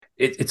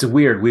It's a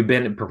weird. We've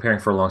been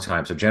preparing for a long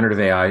time. So generative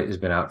AI has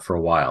been out for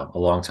a while, a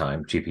long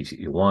time.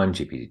 GPT-1,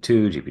 GPT-2,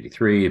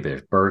 GPT-3.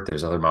 There's BERT.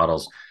 There's other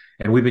models,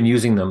 and we've been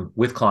using them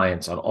with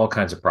clients on all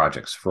kinds of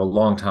projects for a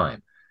long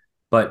time.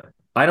 But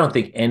I don't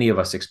think any of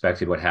us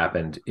expected what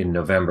happened in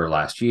November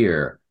last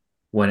year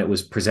when it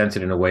was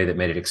presented in a way that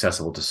made it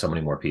accessible to so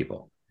many more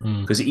people. Mm.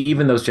 Because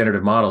even those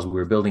generative models we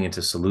were building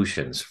into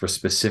solutions for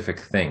specific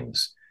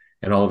things,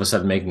 and all of a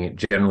sudden making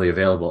it generally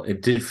available,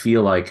 it did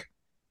feel like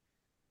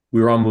we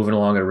were all moving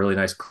along at a really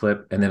nice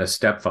clip, and then a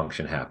step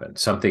function happened.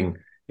 Something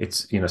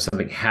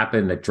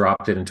happened that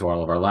dropped it into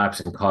all of our laps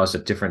and caused a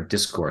different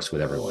discourse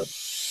with everyone.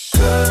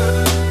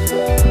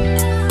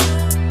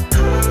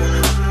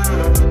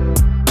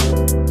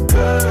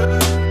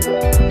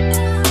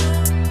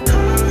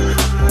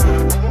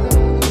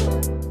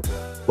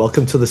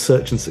 Welcome to the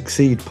Search and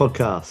Succeed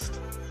podcast.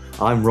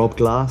 I'm Rob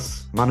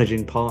Glass,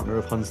 managing partner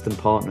of Hunston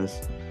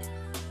Partners.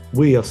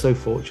 We are so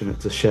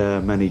fortunate to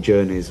share many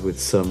journeys with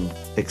some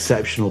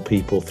exceptional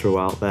people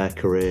throughout their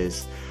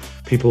careers,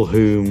 people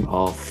whom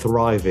are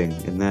thriving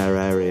in their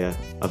area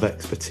of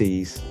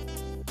expertise.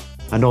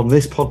 And on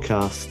this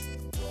podcast,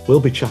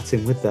 we'll be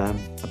chatting with them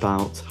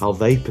about how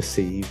they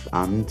perceive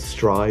and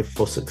strive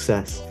for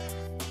success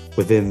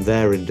within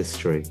their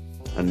industry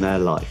and their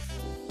life.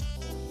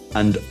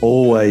 And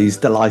always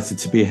delighted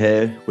to be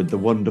here with the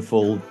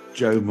wonderful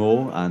Joe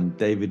Moore and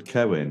David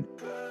Cohen.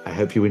 I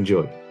hope you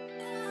enjoy.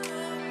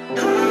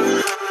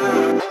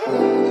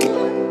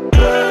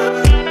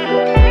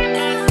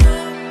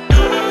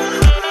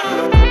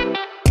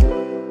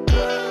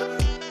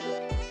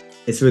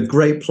 It's with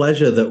great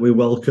pleasure that we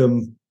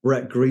welcome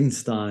Bret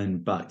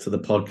Greenstein back to the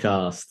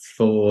podcast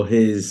for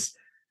his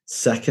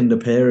second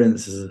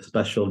appearance as a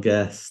special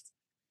guest.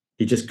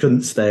 He just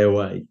couldn't stay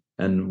away.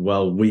 And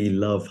well, we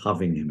love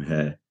having him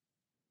here.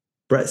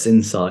 Bret's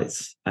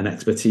insights and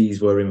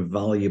expertise were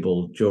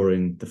invaluable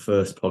during the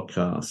first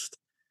podcast.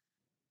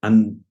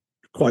 And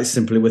quite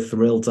simply, we're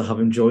thrilled to have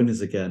him join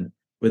us again.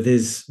 With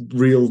his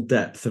real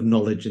depth of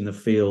knowledge in the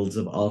fields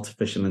of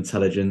artificial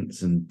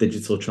intelligence and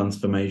digital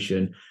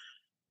transformation,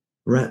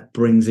 Bret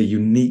brings a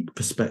unique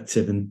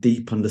perspective and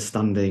deep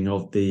understanding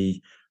of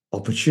the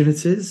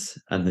opportunities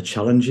and the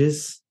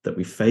challenges that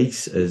we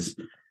face as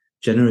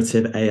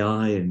generative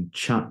AI and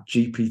chat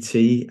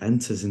GPT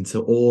enters into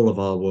all of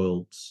our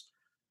worlds.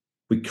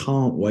 We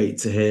can't wait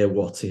to hear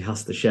what he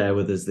has to share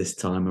with us this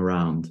time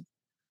around.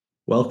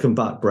 Welcome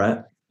back,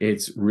 Bret.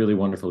 It's really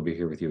wonderful to be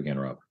here with you again,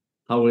 Rob.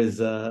 How is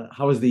the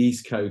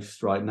East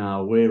Coast right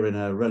now? We're in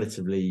a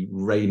relatively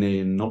rainy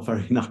and not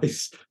very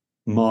nice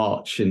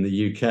March in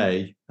the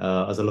UK.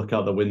 As I look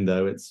out the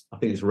window, I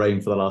think it's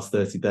rained for the last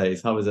 30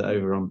 days. How is it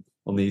over on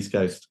the East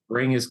Coast?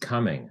 Spring is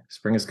coming.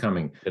 Spring is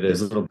coming.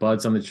 There's little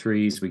buds on the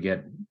trees. We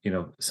get,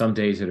 some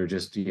days that are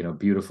just,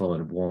 beautiful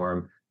and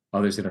warm,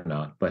 others that are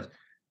not, but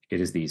it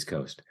is the East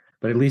Coast.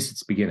 But at least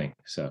it's beginning.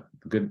 So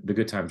the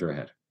good times are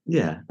ahead.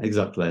 Yeah,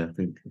 exactly. I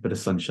think a bit of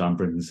sunshine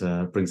brings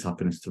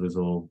happiness to us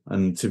all.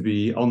 And to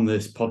be on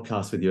this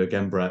podcast with you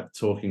again, Bret,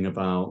 talking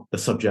about the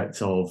subject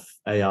of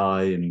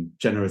AI and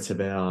generative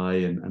AI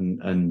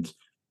and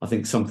I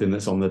think something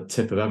that's on the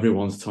tip of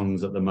everyone's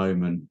tongues at the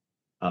moment.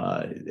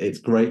 It's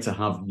great to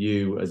have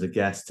you as a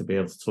guest to be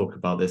able to talk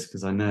about this,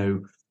 because I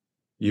know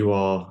you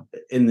are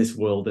in this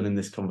world and in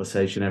this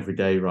conversation every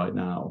day right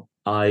now.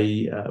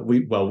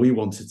 We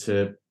wanted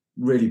to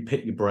really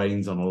pick your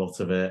brains on a lot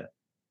of it.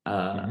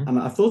 And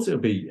I thought it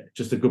would be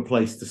just a good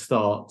place to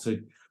start,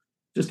 to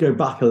just go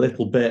back a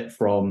little bit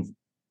from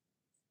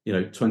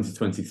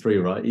 2023,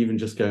 right? Even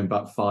just going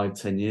back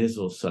 5-10 years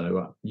or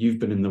so. You've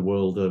been in the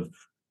world of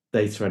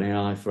data and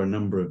AI for a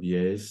number of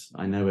years.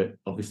 I know it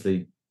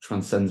obviously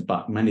transcends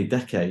back many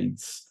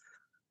decades,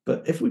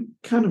 but if we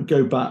kind of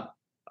go back,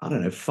 I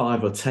don't know,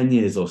 5 or 10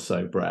 years or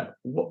so, Bret,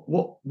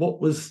 what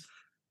was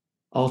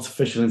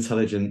artificial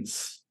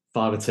intelligence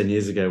 5 or 10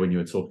 years ago when you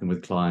were talking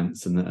with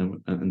clients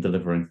and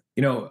delivering?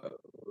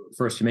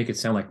 First, you make it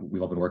sound like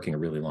we've all been working a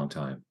really long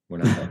time. We're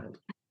not that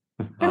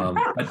old.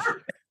 But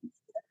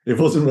it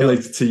wasn't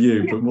related to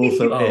you, but more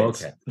so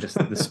okay. Just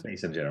the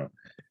space in general.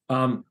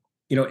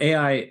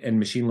 AI and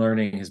machine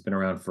learning has been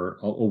around for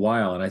a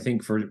while. And I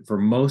think for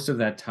most of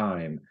that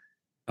time,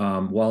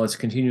 while it's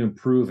continued to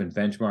improve and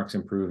benchmarks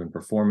improve and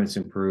performance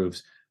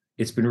improves,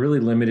 it's been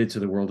really limited to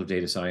the world of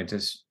data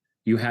scientists.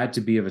 You had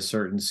to be of a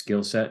certain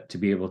skill set to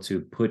be able to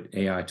put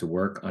AI to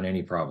work on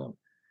any problem.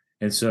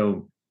 And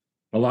so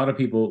a lot of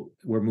people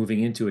were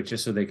moving into it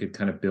just so they could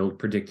kind of build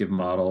predictive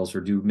models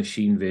or do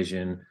machine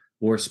vision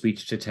or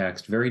speech to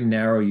text, very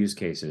narrow use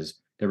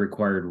cases that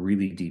required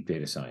really deep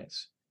data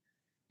science.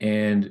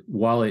 And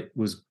while it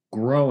was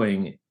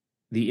growing,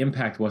 the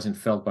impact wasn't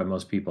felt by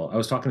most people. I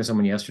was talking to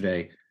someone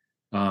yesterday,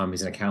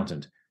 he's an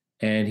accountant,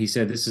 and he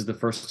said, this is the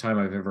first time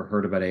I've ever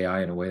heard about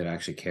AI in a way that I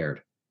actually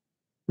cared.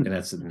 And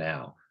that's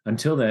now.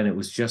 Until then, it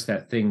was just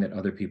that thing that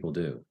other people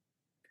do.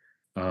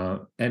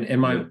 And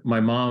my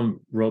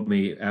mom wrote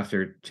me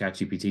after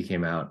ChatGPT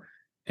came out,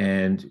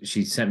 and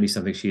she sent me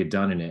something she had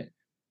done in it.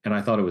 And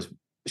I thought it was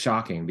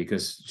shocking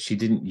because she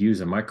didn't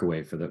use a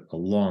microwave for a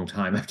long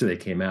time after they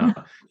came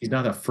out. She's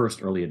not a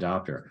first early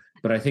adopter,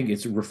 but I think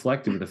it's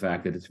reflective of the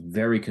fact that it's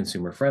very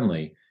consumer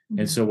friendly.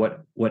 And so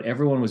what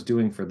everyone was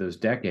doing for those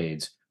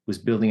decades was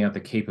building out the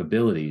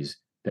capabilities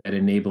that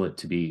enable it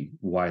to be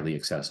widely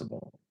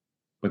accessible,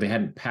 but they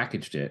hadn't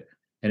packaged it.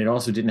 And it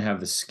also didn't have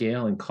the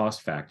scale and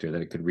cost factor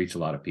that it could reach a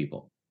lot of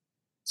people.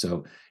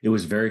 So it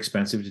was very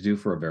expensive to do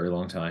for a very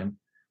long time,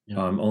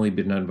 only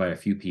been done by a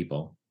few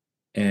people.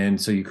 And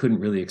so you couldn't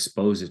really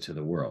expose it to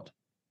the world.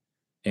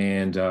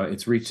 And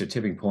it's reached a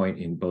tipping point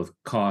in both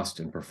cost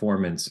and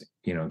performance,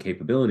 and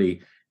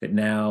capability, that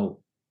now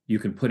you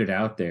can put it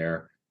out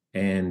there,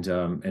 and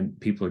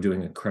people are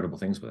doing incredible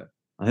things with it.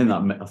 I think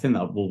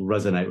that will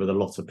resonate with a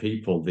lot of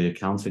people. The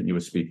accountant you were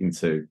speaking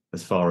to,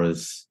 as far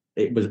as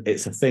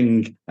it's a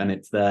thing and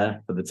it's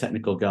there for the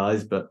technical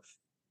guys, but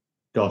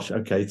gosh,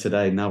 okay,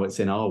 today now it's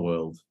in our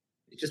world.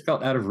 It just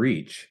felt out of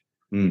reach.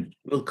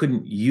 People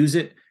couldn't use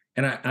it,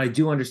 and I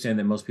do understand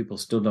that most people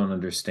still don't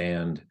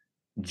understand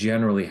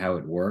generally how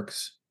it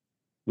works,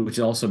 which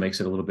also makes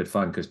it a little bit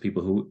fun, because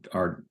people who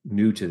are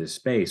new to this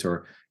space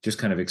or just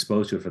kind of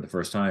exposed to it for the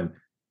first time,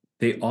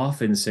 they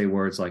often say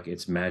words like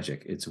it's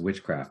magic, it's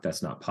witchcraft,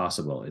 that's not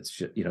possible. It's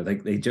just,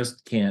 they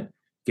just can't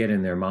get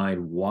in their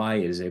mind why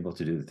it is able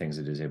to do the things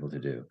it is able to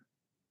do.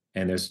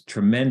 And there's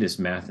tremendous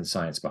math and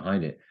science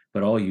behind it,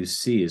 but all you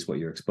see is what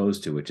you're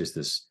exposed to, which is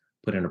this: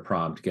 put in a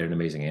prompt, get an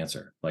amazing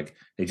answer. Like,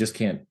 they just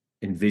can't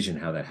envision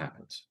how that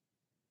happens.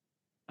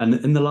 And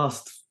in the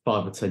last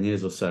 5 or 10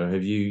 years or so,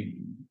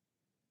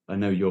 I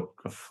know you're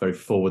a very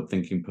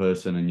forward-thinking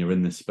person and you're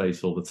in this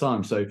space all the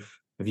time. So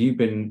have you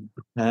been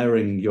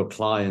preparing your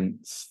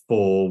clients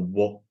for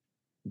what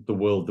the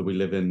world that we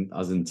live in,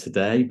 as in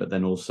today, but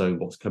then also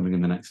what's coming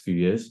in the next few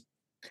years?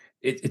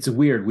 It's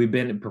weird. We've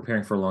been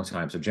preparing for a long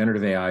time. So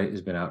generative AI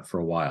has been out for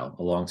a while,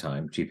 a long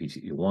time.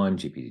 GPT-1,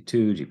 GPT-2,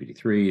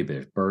 GPT-3,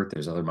 there's BERT,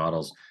 there's other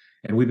models.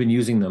 And we've been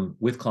using them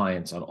with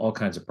clients on all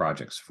kinds of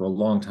projects for a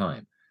long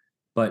time.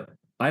 But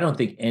I don't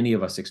think any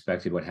of us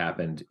expected what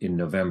happened in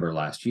November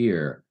last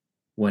year,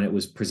 when it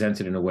was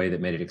presented in a way that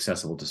made it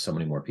accessible to so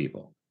many more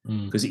people.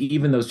 Because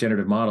even those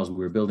generative models we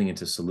were building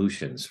into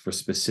solutions for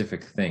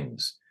specific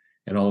things,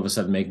 and all of a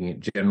sudden making it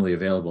generally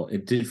available,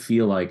 it did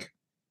feel like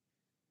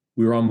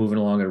we were all moving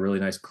along at a really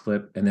nice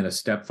clip, and then a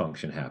step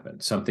function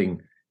happened. Something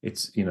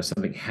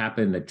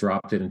happened that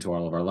dropped it into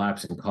all of our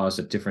laps and caused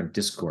a different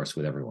discourse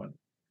with everyone.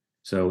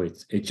 So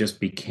it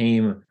just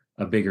became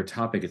a bigger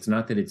topic. It's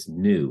not that it's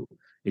new;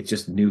 it's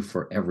just new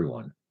for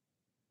everyone.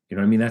 You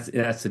know what I mean?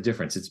 That's the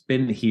difference. It's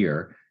been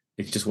here.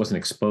 It just wasn't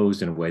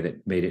exposed in a way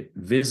that made it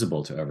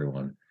visible to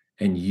everyone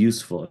and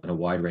useful in a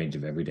wide range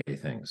of everyday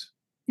things.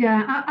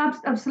 Yeah,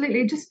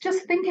 absolutely. Just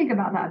thinking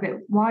about that a bit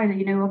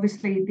wider,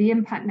 obviously the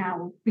impact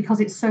now, because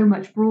it's so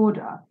much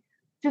broader,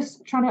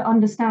 just trying to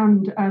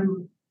understand,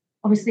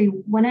 obviously,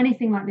 when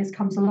anything like this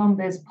comes along,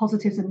 there's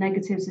positives and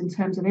negatives in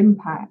terms of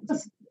impact.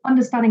 Just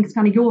understanding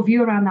kind of your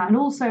view around that. And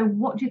also,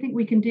 what do you think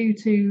we can do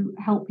to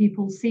help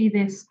people see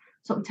this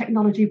sort of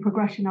technology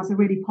progression as a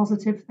really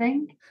positive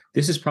thing?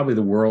 This is probably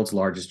the world's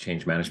largest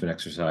change management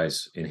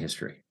exercise in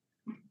history,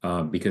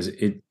 because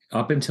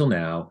up until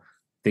now,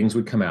 things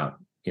would come out,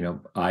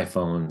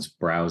 iPhones,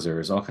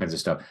 browsers, all kinds of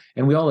stuff.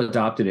 And we all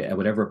adopted it at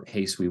whatever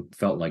pace we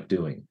felt like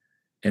doing.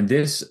 And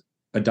this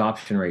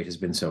adoption rate has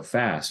been so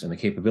fast, and the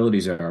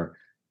capabilities are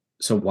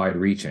so wide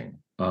reaching.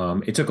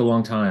 It took a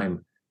long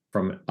time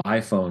from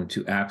iPhone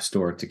to App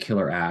Store to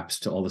killer apps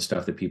to all the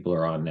stuff that people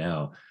are on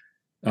now.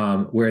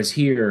 Whereas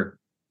here,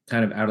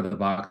 kind of out of the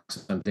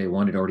box on day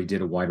one, it already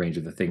did a wide range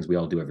of the things we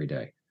all do every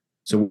day.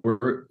 So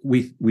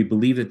we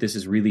believe that this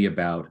is really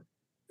about,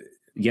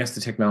 yes, the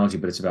technology,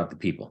 but it's about the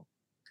people.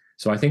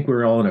 So I think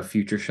we're all in a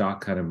future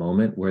shock kind of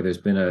moment where there's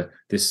been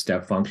this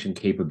step function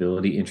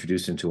capability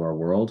introduced into our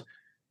world.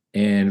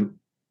 And,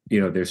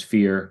 there's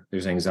fear,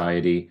 there's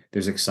anxiety,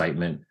 there's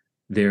excitement,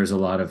 there's a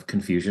lot of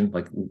confusion.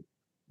 Like,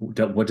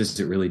 what does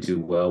it really do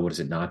well? What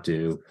does it not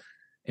do?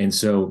 And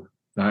so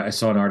I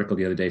saw an article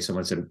the other day,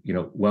 someone said,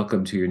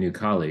 welcome to your new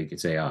colleague,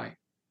 it's AI.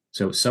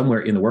 So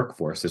somewhere in the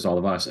workforce, there's all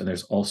of us, and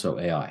there's also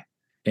AI.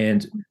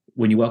 And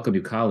when you welcome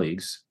new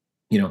colleagues,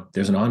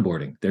 there's an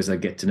onboarding, there's a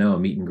get to know, a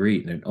meet and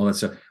greet, and all that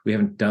stuff. We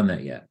haven't done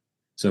that yet.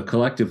 So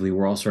collectively,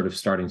 we're all sort of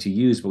starting to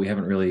use, but we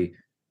haven't really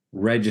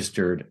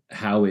registered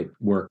how it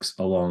works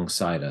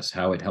alongside us,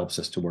 how it helps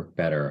us to work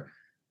better.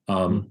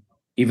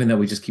 Even though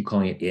we just keep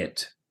calling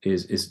it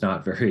is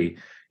not very,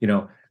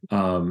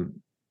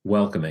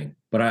 welcoming.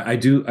 But I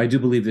do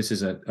believe this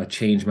is a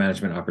change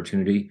management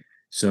opportunity.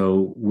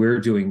 So we're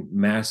doing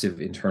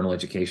massive internal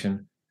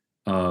education.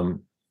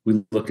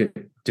 We look at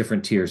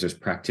different tiers. There's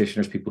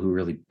practitioners, people who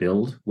really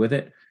build with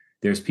it.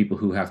 There's people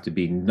who have to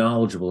be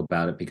knowledgeable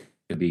about it because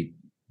to be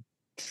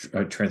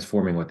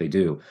transforming what they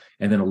do.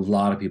 And then a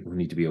lot of people who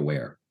need to be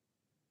aware.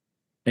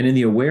 And in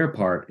the aware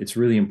part, it's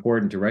really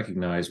important to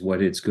recognize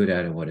what it's good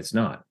at and what it's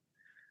not.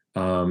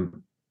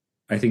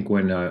 I think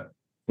when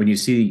you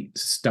see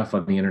stuff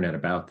on the internet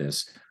about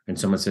this, and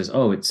someone says,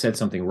 "Oh, it said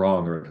something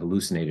wrong, or it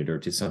hallucinated, or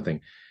it did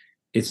something,"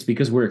 it's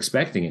because we're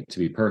expecting it to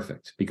be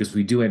perfect, because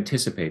we do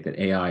anticipate that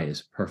AI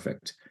is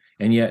perfect.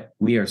 And yet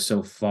we are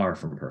so far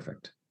from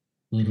perfect.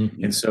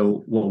 Mm-hmm. And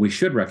so what we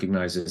should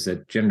recognize is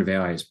that generative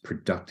AI is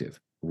productive,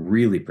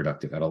 really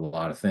productive at a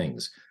lot of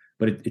things.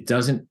 But it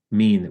doesn't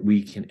mean that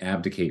we can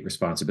abdicate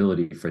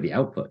responsibility for the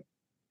output.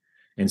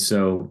 And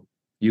so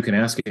you can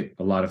ask it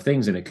a lot of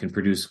things and it can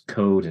produce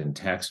code and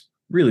text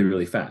really,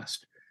 really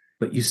fast.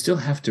 But you still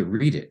have to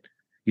read it.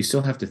 You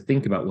still have to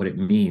think about what it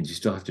means. You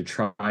still have to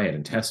try it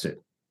and test it.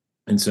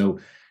 And so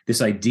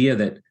this idea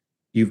that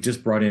you've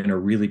just brought in a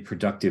really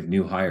productive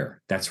new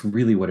hire, that's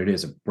really what it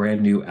is, a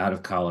brand new out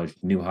of college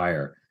new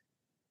hire,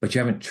 but you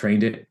haven't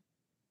trained it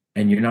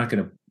and you're not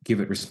going to give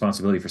it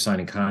responsibility for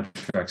signing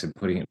contracts and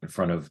putting it in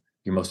front of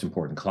your most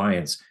important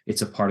clients.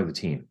 It's a part of the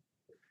team.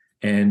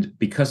 And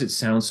because it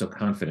sounds so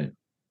confident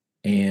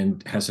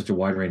and has such a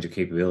wide range of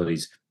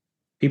capabilities,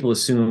 people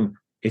assume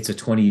it's a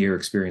 20-year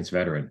experienced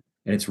veteran,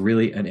 and it's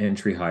really an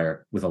entry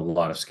hire with a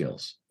lot of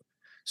skills.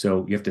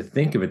 So you have to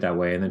think of it that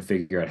way and then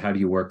figure out, how do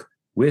you work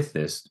with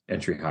this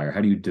entry hire?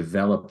 How do you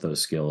develop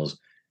those skills?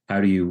 How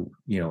do you,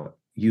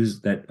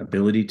 use that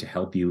ability to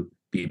help you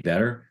be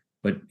better,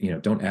 but,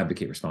 don't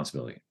abdicate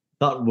responsibility.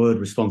 That word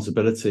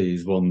responsibility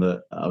is one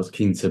that I was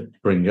keen to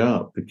bring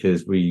up,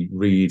 because we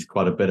read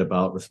quite a bit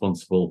about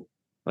responsible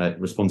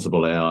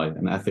AI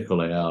and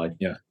ethical AI.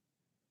 Yeah.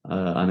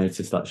 I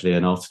noticed actually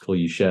an article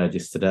you shared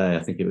just today.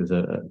 I think it was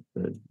a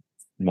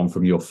one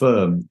from your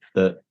firm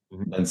that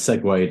then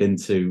segued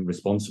into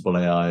responsible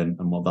AI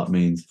and what that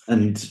means.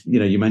 And,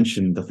 you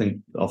mentioned, I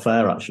think off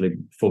air actually,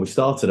 before we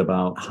started,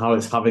 about how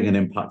it's having an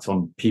impact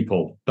on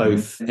people,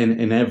 both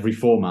in every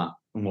format,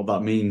 and what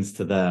that means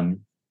to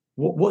them.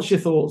 What's your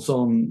thoughts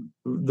on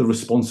the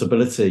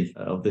responsibility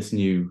of this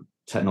new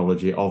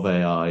technology of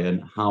AI,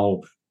 and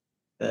how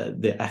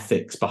the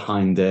ethics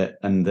behind it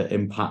and the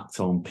impact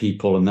on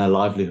people and their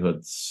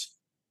livelihoods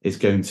is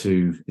going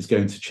to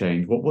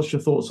change? What's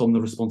your thoughts on the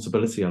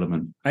responsibility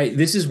element?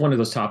 This is one of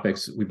those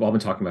topics we've all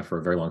been talking about for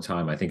a very long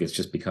time. I think it's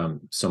just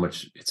become so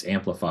much, it's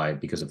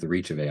amplified because of the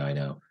reach of AI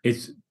now.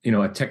 It's,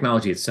 a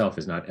technology itself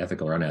is not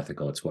ethical or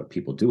unethical. It's what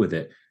people do with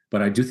it.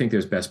 But I do think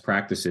there's best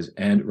practices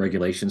and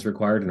regulations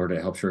required in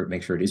order to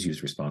make sure it is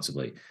used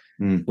responsibly.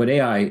 What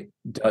AI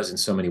does in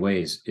so many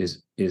ways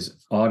is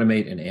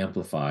automate and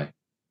amplify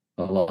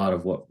a lot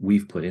of what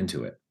we've put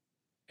into it.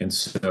 And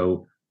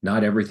so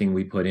not everything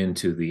we put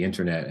into the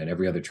internet and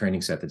every other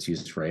training set that's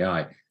used for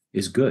AI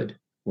is good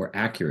or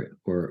accurate,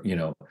 or,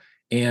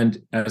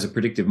 and as a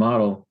predictive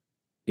model,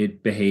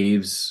 it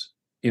behaves,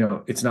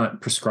 it's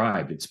not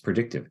prescribed, it's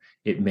predictive.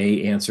 It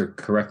may answer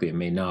correctly, it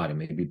may not, it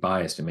may be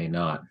biased, it may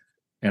not.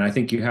 And I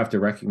think you have to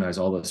recognize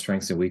all those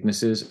strengths and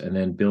weaknesses and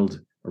then build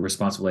a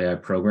responsible AI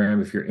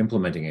program. If you're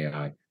implementing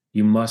AI,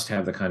 you must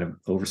have the kind of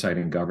oversight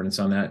and governance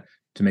on that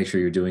to make sure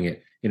you're doing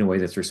it in a way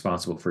that's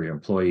responsible for your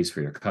employees,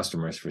 for your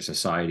customers, for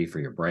society, for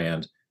your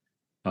brand.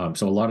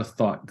 So a lot of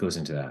thought goes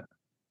into that.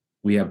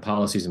 We have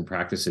policies and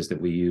practices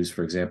that we use,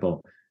 for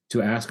example,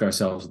 to ask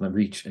ourselves the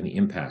reach and the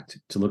impact,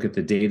 to look at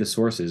the data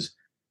sources,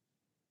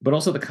 but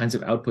also the kinds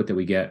of output that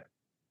we get,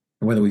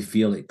 whether we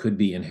feel it could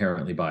be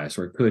inherently biased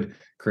or it could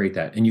create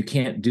that. And you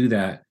can't do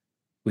that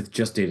with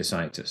just data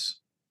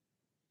scientists.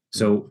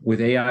 So with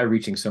AI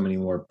reaching so many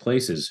more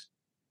places,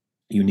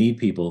 you need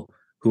people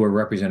who are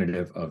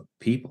representative of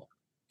people.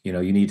 You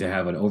need to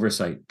have an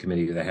oversight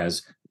committee that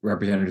has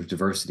representative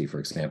diversity, for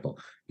example.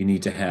 You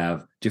need to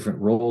have different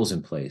roles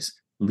in place,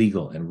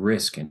 legal and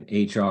risk and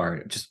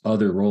HR, just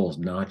other roles,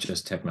 not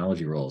just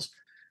technology roles.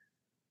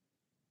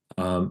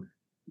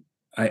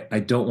 I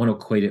don't want to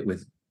equate it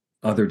with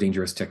other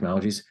dangerous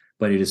technologies,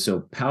 but it is so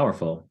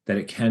powerful that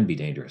it can be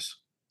dangerous.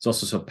 It's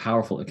also so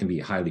powerful it can be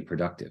highly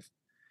productive.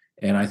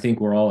 And I think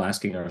we're all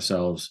asking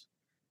ourselves,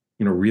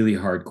 really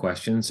hard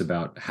questions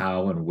about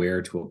how and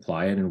where to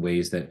apply it in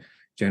ways that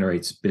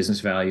generates business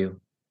value,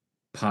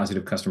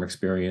 positive customer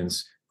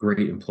experience,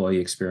 great employee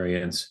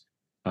experience.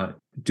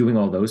 Doing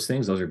all those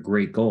things, those are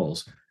great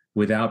goals,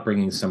 without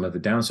bringing some of the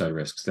downside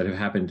risks that have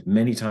happened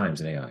many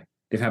times in AI.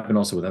 They've happened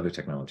also with other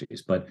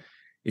technologies, but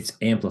it's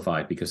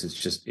amplified because it's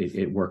just,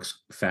 it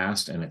works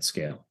fast and at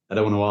scale. I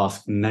don't want to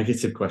ask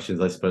negative questions,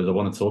 I suppose. I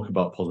want to talk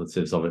about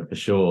positives of it for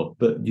sure.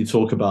 But you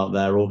talk about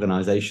their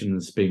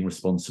organizations being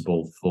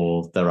responsible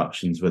for their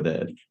actions with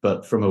it.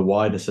 But from a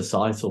wider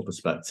societal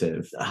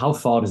perspective, how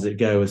far does it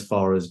go as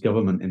far as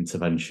government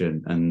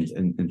intervention and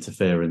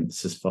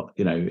interference, as far,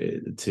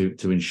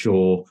 to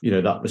ensure,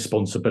 that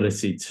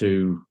responsibility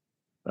to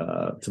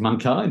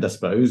mankind, I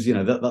suppose?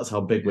 That's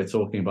how big we're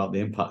talking about the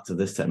impact of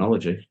this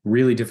technology.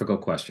 Really difficult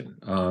question.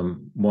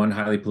 One,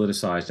 highly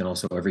politicized, and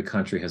also every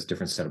country has a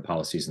different set of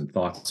policies and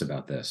thoughts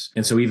about this.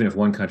 And so even if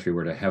one country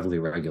were to heavily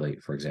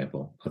regulate, for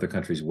example, other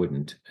countries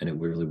wouldn't, and it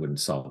really wouldn't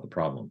solve the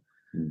problem.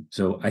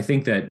 So I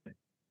think that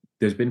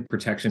there's been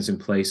protections in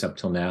place up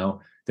till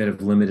now that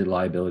have limited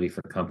liability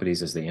for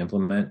companies as they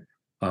implement.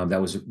 That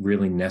was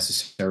really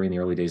necessary in the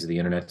early days of the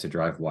internet to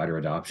drive wider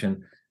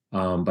adoption.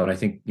 But I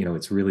think,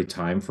 it's really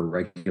time for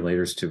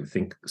regulators to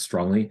think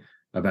strongly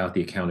about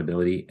the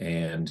accountability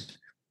and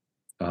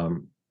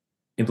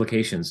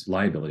implications,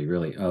 liability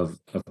really, of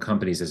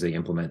companies as they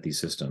implement these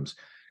systems.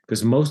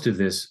 Because most of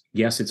this,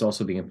 yes, it's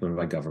also being implemented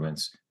by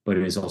governments, but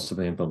it is also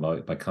being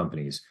implemented by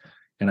companies.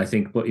 And I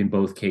think in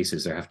both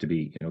cases, there have to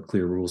be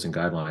clear rules and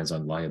guidelines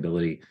on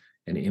liability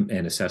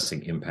and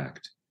assessing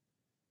impact.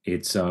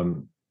 It's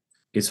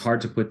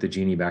hard to put the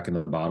genie back in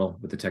the bottle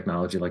with a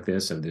technology like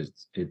this, and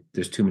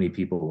there's too many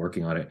people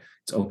working on it.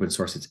 It's open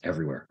source, it's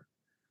everywhere.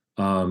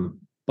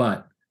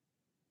 But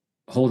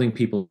holding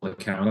people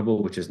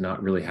accountable, which has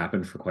not really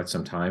happened for quite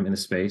some time in the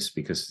space,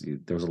 because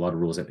there was a lot of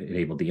rules that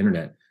enabled the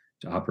internet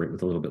to operate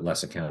with a little bit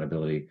less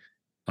accountability.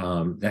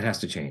 That has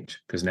to change,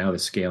 because now the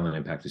scale and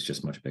impact is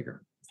just much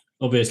bigger.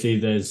 Obviously,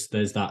 there's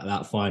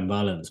that fine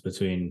balance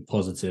between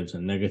positives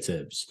and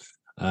negatives.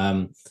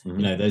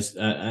 There's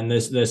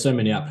so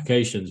many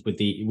applications with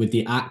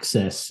the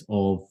access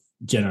of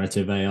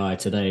generative AI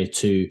today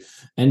to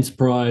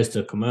enterprise,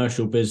 to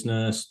commercial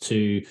business,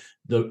 to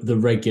the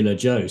regular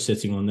Joe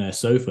sitting on their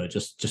sofa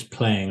just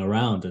playing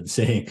around and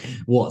seeing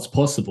what's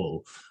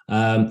possible.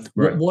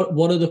 Right.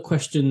 What are the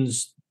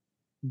questions?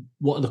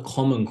 What are the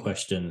common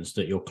questions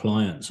that your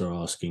clients are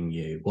asking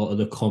you? What are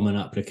the common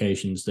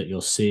applications that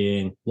you're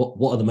seeing?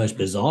 What are the most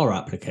bizarre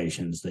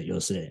applications that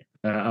you're seeing?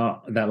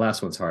 That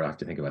last one's hard. I have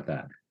to think about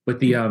that. But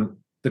the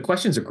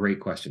questions are great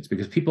questions,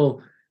 because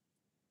people,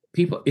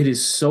 it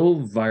is so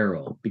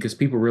viral because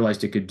people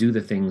realized it could do the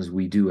things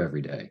we do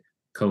every day: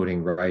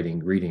 coding, writing,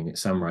 reading,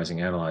 summarizing,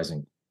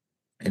 analyzing.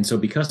 And so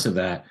because of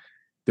that,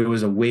 there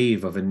was a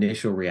wave of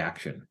initial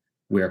reaction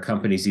where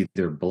companies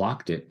either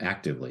blocked it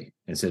actively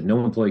and said,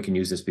 no employee can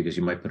use this because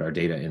you might put our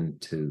data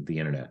into the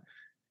internet.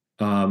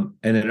 And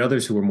then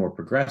others who were more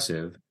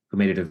progressive, who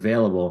made it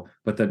available,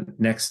 but the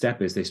next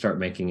step is they start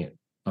making it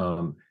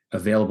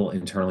available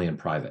internally and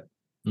private.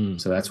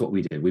 So that's what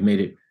we did.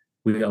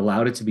 We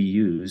allowed it to be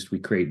used. We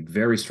create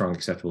very strong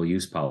acceptable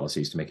use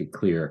policies to make it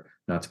clear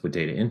not to put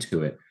data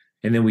into it.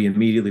 And then we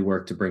immediately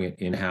work to bring it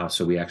in-house,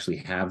 so we actually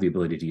have the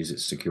ability to use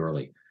it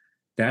securely.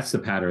 That's the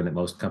pattern that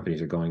most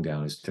companies are going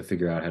down, is to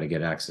figure out how to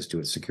get access to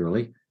it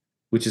securely,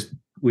 which is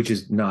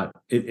not,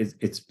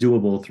 it's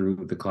doable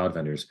through the cloud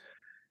vendors.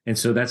 And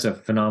so that's a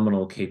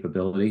phenomenal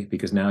capability,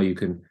 because now you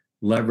can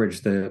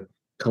leverage the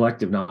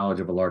collective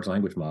knowledge of a large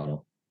language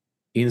model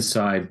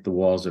inside the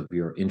walls of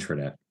your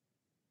intranet,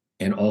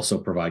 and also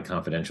provide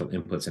confidential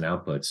inputs and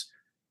outputs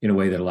in a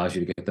way that allows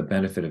you to get the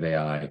benefit of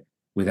AI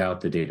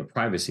without the data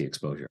privacy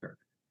exposure.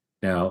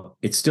 Now,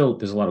 there's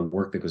a lot of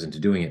work that goes into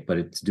doing it, but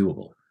it's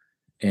doable.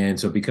 And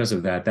so because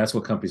of that, that's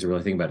what companies are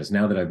really thinking about, is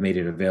now that I've made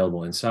it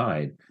available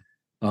inside,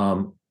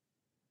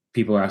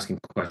 people are asking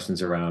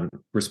questions around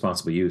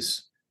responsible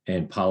use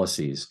and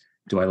policies.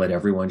 Do I let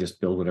everyone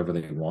just build whatever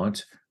they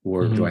want,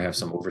 or do I have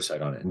some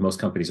oversight on it? And most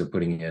companies are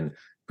putting in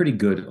pretty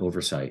good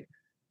oversight.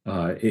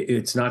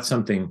 It's not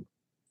something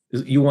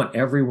you want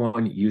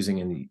everyone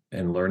using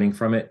and learning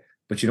from it,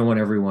 but you don't want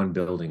everyone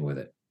building with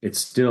it. It's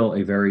still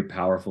a very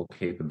powerful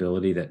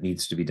capability that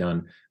needs to be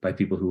done by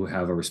people who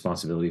have a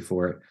responsibility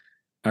for it.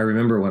 I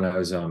remember when I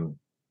was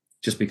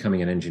just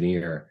becoming an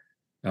engineer,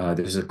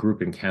 there's a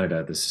group in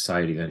Canada, the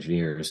Society of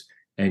Engineers,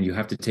 and you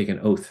have to take an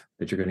oath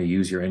that you're going to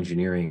use your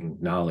engineering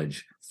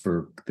knowledge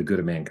for the good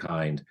of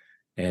mankind.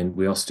 And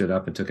we all stood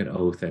up and took an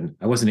oath. And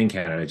I wasn't in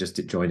Canada, I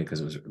just joined it because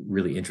it was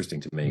really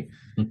interesting to me.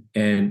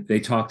 And they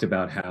talked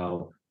about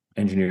how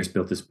engineers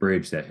built this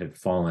bridge that had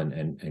fallen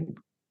and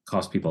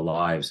cost people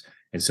lives.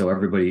 And so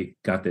everybody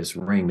got this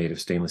ring made of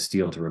stainless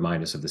steel to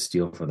remind us of the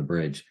steel from the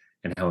bridge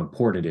and how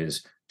important it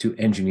is to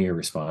engineer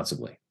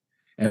responsibly.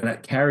 And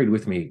that carried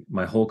with me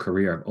my whole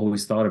career. I've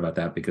always thought about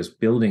that, because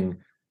building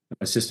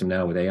a system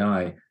now with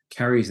AI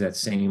carries that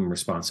same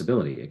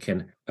responsibility. It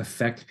can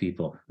affect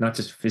people, not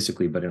just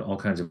physically, but in all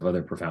kinds of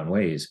other profound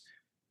ways.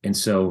 And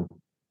so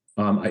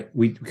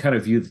we kind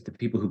of view the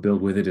people who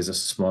build with it as a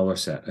smaller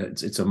set.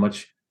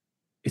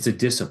 It's a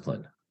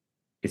discipline.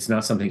 It's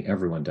not something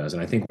everyone does.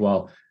 And I think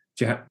while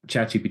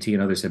ChatGPT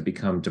and others have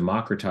become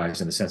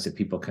democratized in the sense that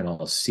people can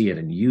all see it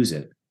and use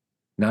it,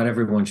 not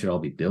everyone should all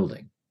be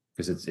building,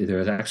 because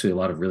there's actually a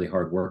lot of really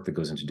hard work that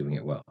goes into doing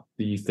it well.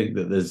 Do you think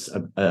that there's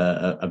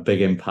a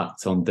big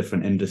impact on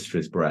different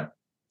industries, Bret?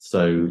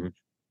 So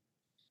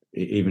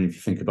even if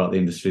you think about the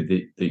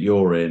industry that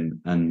you're in,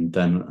 and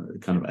then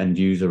kind of end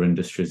user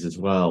industries as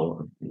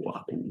well,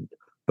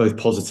 both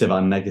positive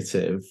and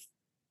negative,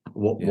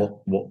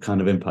 what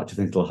kind of impact do you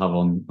think it'll have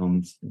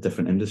on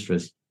different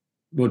industries?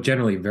 Well,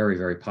 generally very,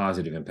 very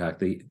positive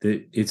impact.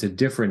 It's a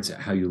difference at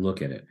how you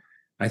look at it.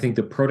 I think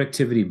the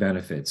productivity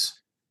benefits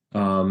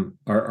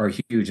are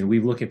huge. And we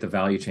look at the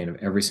value chain of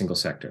every single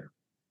sector,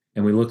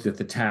 and we looked at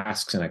the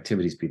tasks and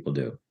activities people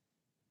do.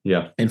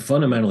 Yeah. And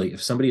fundamentally,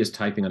 if somebody is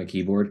typing on a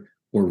keyboard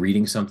or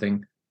reading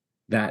something,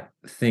 that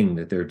thing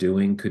that they're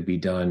doing could be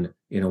done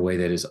in a way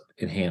that is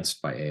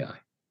enhanced by AI.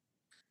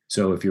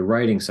 So if you're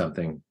writing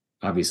something,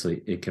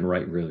 obviously it can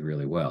write really,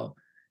 really well.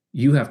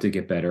 You have to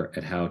get better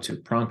at how to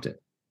prompt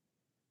it.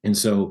 And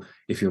so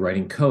if you're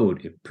writing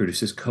code, it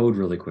produces code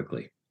really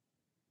quickly.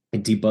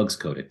 It debugs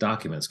code, it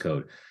documents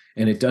code,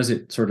 and it does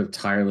it sort of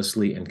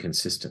tirelessly and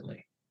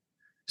consistently.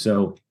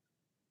 So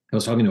I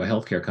was talking to a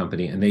healthcare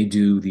company, and they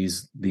do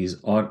these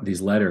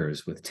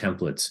letters with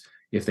templates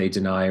if they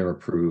deny or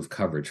approve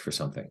coverage for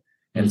something,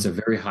 and it's a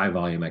very high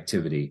volume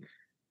activity,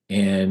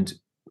 and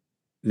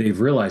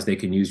they've realized they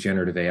can use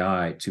generative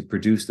AI to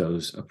produce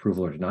those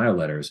approval or denial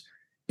letters,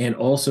 and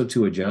also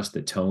to adjust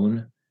the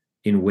tone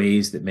in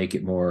ways that make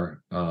it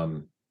more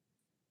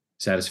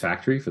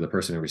satisfactory for the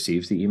person who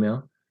receives the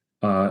email.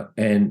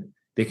 And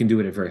they can do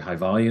it at very high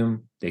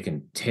volume. They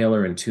can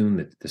tailor and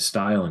tune the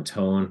style and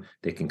tone.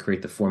 They can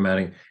create the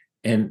formatting,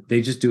 and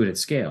they just do it at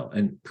scale.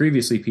 And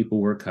previously, people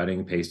were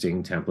cutting,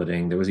 pasting,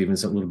 templating. There was even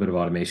a little bit of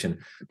automation,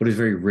 but it's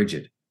very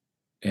rigid.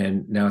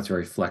 And now it's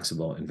very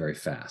flexible and very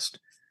fast.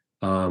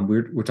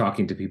 We're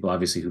talking to people,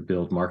 obviously, who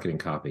build marketing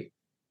copy,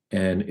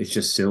 and it's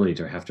just silly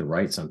to have to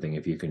write something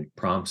if you can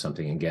prompt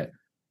something and get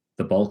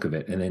the bulk of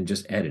it and then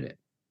just edit it.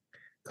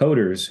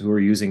 Coders who are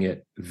using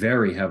it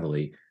very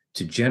heavily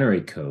to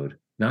generate code,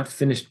 not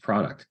finished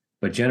product,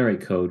 but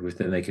generate code which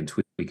then they can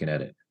tweak and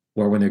edit.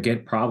 Or when they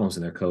get problems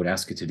in their code,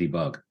 ask it to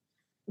debug.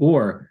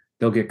 Or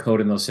they'll get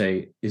code and they'll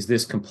say, is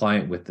this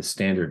compliant with the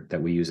standard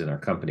that we use in our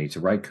company to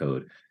write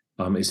code?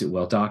 Is it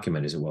well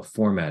documented? Is it well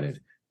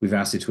formatted? We've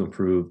asked it to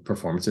improve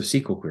performance of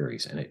SQL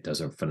queries, and it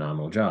does a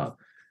phenomenal job.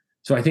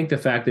 So I think the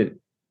fact that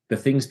the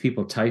things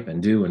people type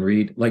and do and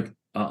read, like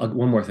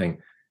one more thing,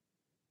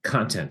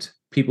 content,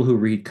 people who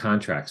read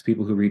contracts,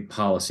 people who read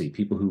policy,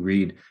 people who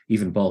read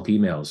even bulk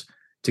emails,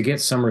 to get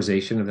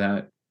summarization of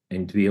that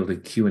and to be able to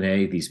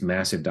Q&A these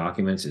massive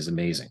documents is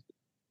amazing.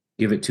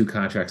 Give it 2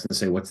 contracts and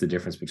say, what's the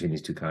difference between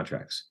these 2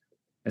 contracts?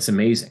 That's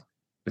amazing.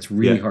 It's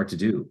really hard to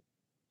do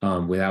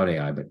without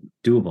AI, but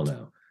doable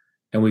now.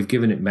 And we've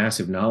given it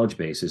massive knowledge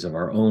bases of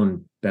our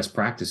own best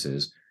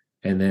practices.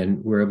 And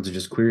then we're able to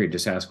just query it,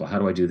 just ask, well, how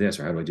do I do this?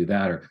 Or how do I do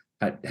that? Or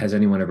has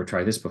anyone ever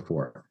tried this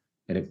before?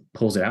 And it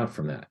pulls it out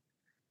from that.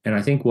 And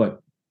I think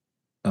what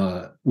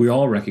we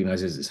all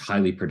recognize is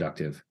highly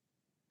productive,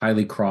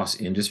 highly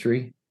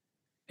cross-industry.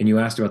 And you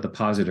asked about the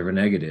positive or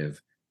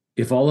negative.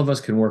 If all of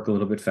us can work a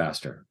little bit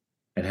faster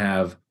and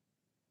have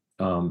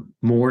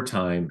more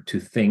time to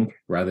think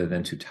rather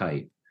than to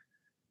type,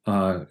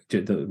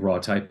 the raw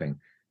typing,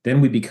 then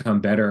we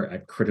become better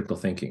at critical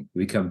thinking.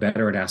 We become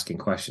better at asking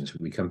questions.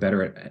 We become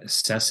better at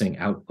assessing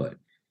output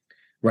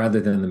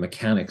rather than the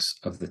mechanics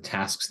of the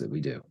tasks that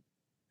we do.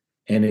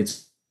 And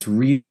it's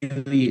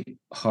really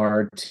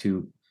hard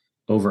to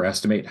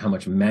overestimate how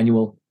much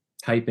manual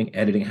typing,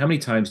 editing, how many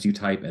times do you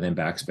type and then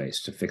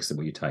backspace to fix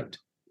what you typed?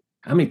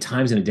 How many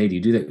times in a day do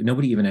you do that?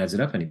 Nobody even adds it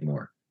up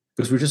anymore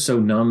because we're just so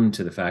numb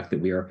to the fact that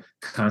we are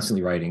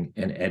constantly writing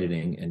and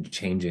editing and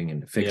changing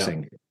and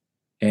fixing.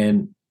 Yeah.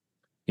 And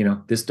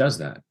this does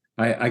that.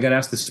 I got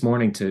asked this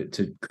morning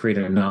to create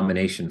a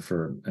nomination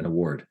for an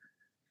award.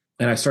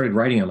 And I started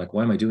writing. I'm like,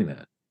 why am I doing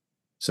that?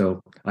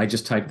 So I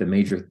just typed the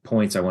major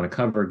points I want to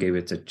cover, gave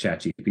it to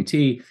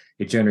ChatGPT.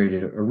 It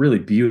generated a really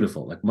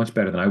beautiful, like much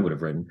better than I would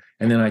have written.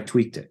 And then I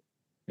tweaked it.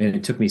 And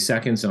it took me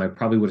seconds, and I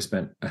probably would have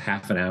spent a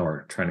half an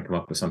hour trying to come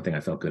up with something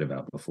I felt good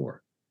about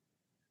before.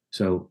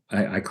 So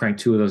I cranked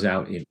 2 of those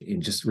out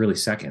in just really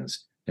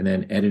seconds and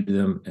then edited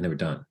them, and they were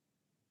done.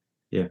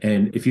 Yeah.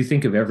 And if you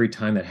think of every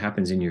time that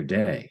happens in your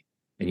day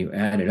and you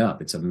add it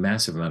up, it's a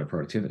massive amount of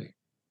productivity.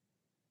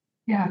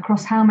 Yeah,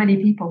 across how many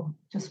people?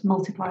 Just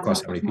multiply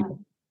across how many people.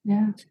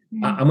 Yeah.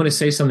 I'm going to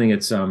say something.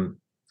 It's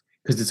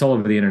because it's all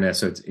over the internet,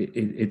 so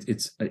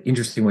it's an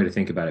interesting way to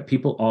think about it.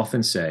 People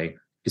often say,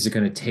 "Is it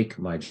going to take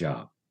my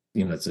job?"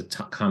 That's a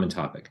common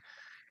topic.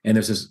 And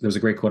there's a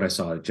great quote I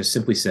saw that just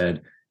simply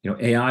said,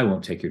 AI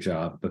won't take your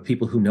job, but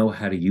people who know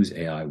how to use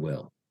AI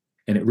will.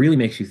 And it really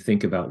makes you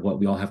think about what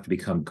we all have to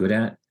become good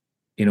at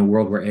in a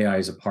world where AI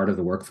is a part of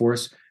the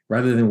workforce,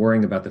 rather than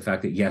worrying about the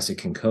fact that, yes, it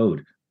can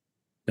code.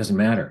 Doesn't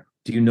matter.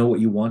 Do you know what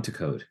you want to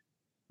code?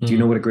 Do you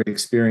know what a great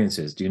experience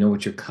is? Do you know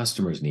what your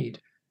customers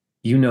need?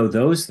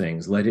 Those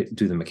things, let it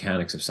do the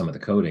mechanics of some of the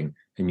coding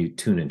and you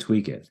tune and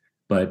tweak it.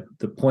 But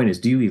the point is,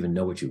 do you even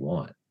know what you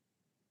want?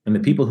 And the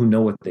people who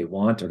know what they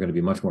want are going to be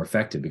much more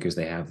effective because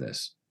they have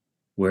this.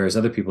 Whereas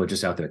other people are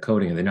just out there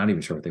coding and they're not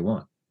even sure what they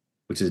want,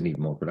 which isn't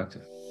even more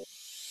productive.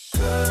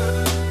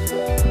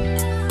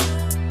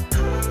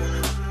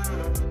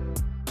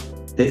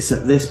 It's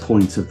at this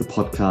point of the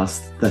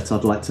podcast that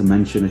I'd like to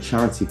mention a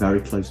charity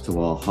very close to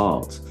our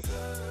heart,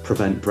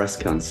 Prevent Breast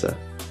Cancer.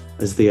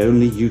 As the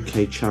only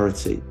UK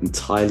charity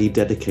entirely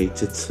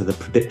dedicated to the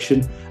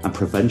prediction and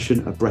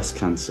prevention of breast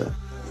cancer,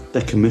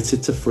 they're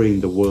committed to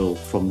freeing the world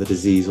from the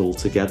disease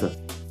altogether.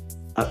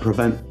 At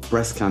Prevent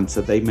Breast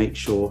Cancer, they make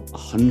sure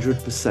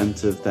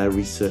 100% of their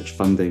research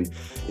funding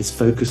is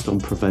focused on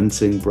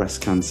preventing breast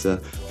cancer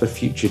for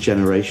future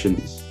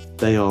generations.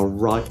 They are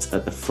right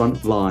at the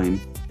front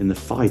line in the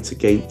fight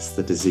against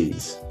the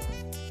disease,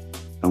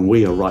 and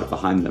we are right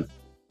behind them.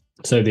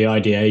 So the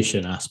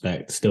ideation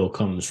aspect still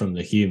comes from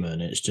the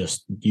human. It's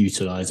just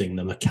utilizing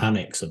the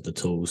mechanics of the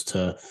tools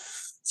to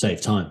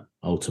save time,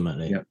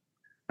 ultimately. Yeah.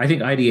 I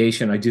think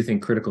ideation, I do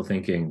think critical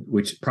thinking,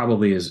 which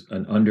probably is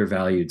an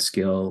undervalued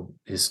skill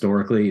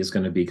historically, is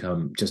going to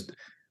become just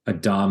a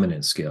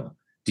dominant skill.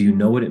 Do you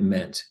know what it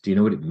meant? Do you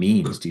know what it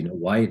means? Do you know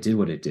why it did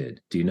what it did?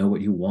 Do you know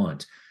what you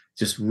want?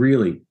 just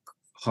really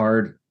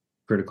hard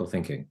critical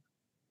thinking.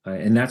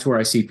 And that's where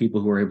I see people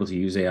who are able to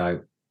use AI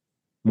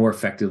more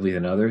effectively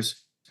than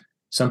others.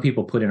 Some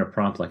people put in a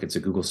prompt like it's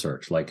a Google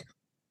search, like,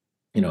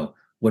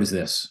 what is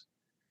this?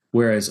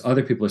 Whereas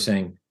other people are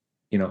saying,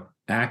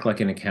 act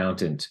like an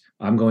accountant.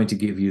 I'm going to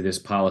give you this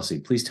policy.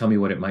 Please tell me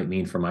what it might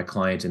mean for my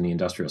client in the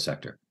industrial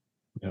sector.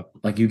 Yep.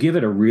 Like, you give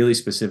it a really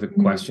specific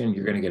question,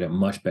 you're going to get a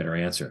much better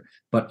answer.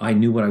 But I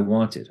knew what I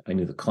wanted. I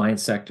knew the client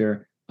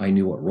sector. I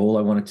knew what role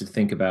I wanted to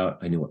think about.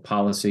 I knew what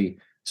policy.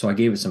 So I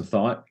gave it some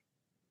thought,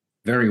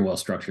 very well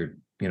structured,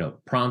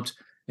 prompt,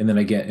 and then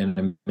I get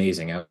an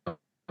amazing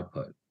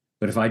output.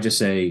 But if I just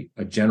say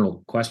a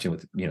general question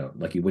with,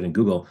 like you would in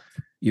Google,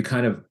 you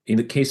kind of, in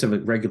the case of a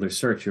regular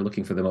search, you're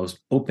looking for the most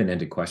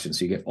open-ended questions.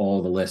 So you get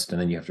all the list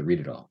and then you have to read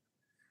it all.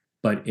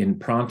 But in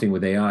prompting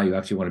with AI, you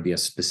actually want to be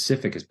as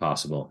specific as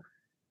possible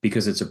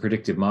because it's a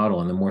predictive model.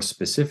 And the more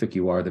specific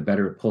you are, the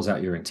better it pulls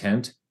out your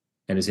intent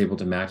and is able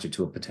to match it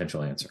to a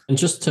potential answer. And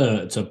just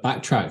to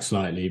backtrack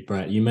slightly,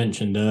 Bret, you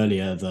mentioned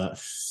earlier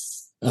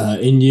that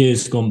in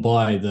years gone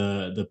by,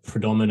 the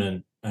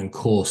predominant and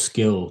core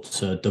skill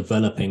to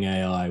developing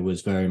AI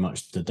was very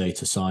much the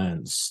data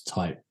science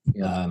type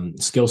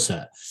skill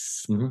set.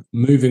 Mm-hmm.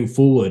 Moving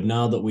forward,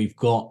 now that we've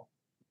got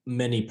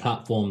many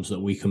platforms that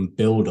we can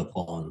build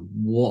upon,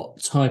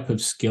 what type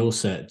of skill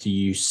set do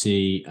you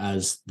see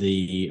as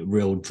the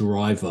real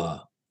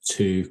driver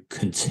to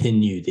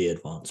continue the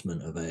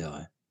advancement of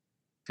AI?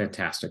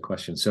 Fantastic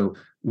question. So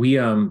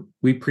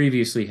we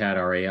previously had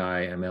our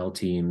AI ML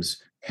teams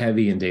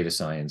heavy in data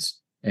science,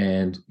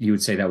 and you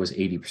would say that was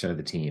 80% of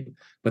the team.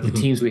 But the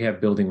teams we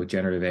have building with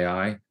generative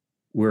AI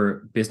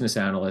were business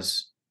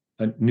analysts,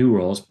 new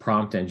roles,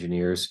 prompt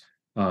engineers,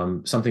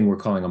 something we're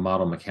calling a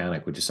model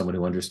mechanic, which is someone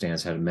who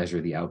understands how to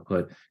measure the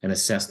output and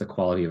assess the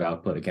quality of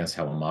output against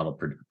how a model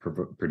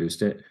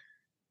produced it.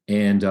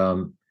 And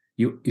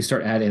you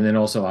start adding, and then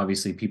also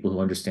obviously people who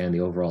understand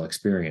the overall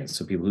experience.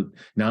 So people who,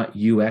 not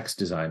UX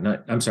design,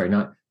 not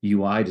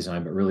UI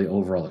design, but really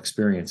overall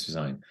experience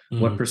design.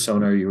 What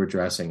persona are you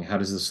addressing? How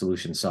does the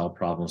solution solve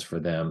problems for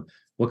them?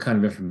 What kind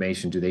of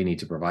information do they need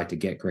to provide to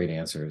get great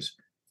answers?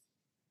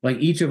 Like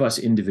each of us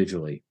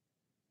individually,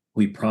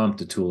 we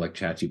prompt a tool like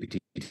ChatGPT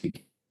to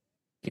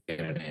get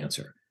an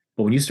answer.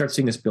 But when you start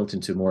seeing this built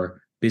into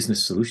more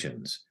business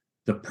solutions,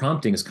 the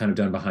prompting is kind of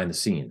done behind the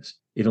scenes.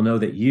 It'll know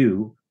that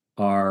you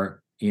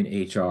are in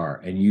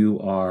HR and you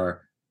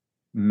are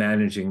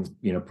managing,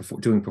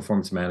 doing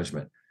performance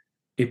management.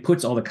 It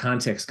puts all the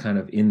context kind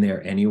of in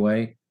there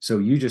anyway. So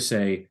you just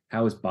say,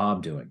 how is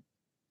Bob doing?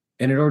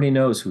 And it already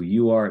knows who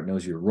you are. It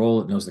knows your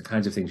role. It knows the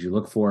kinds of things you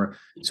look for.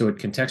 So it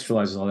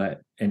contextualizes all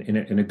that. And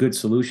in a good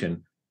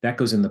solution, that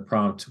goes in the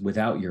prompt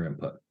without your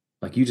input.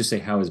 Like you just say,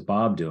 how is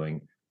Bob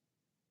doing?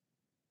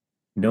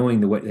 Knowing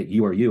the way that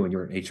you are you and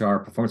you're an HR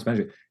performance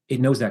manager, it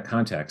knows that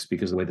context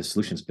because of the way the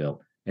solution's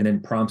built, and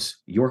then prompts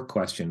your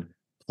question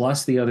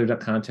plus the other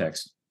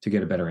context to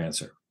get a better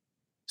answer.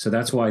 So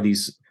that's why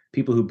these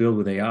people who build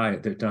with AI,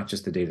 they're not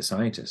just the data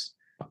scientists.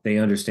 They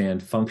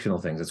understand functional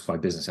things. That's why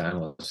business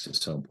analysts is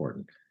so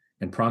important.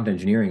 And prompt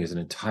engineering is an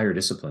entire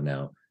discipline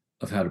now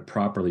of how to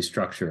properly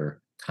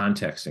structure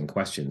context and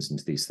questions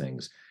into these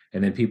things.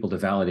 And then people to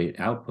validate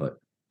output.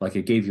 Like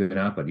it gave you an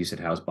output. You said,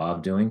 how's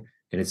Bob doing?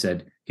 And it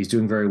said, he's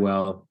doing very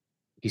well.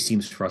 He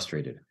seems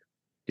frustrated.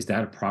 Is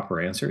that a proper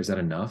answer? Is that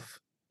enough?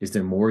 Is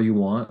there more you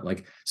want?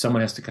 Like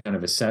someone has to kind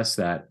of assess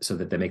that so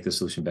that they make the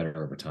solution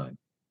better over time.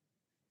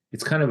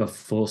 It's kind of a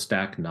full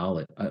stack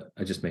knowledge.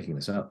 I'm just making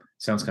this up.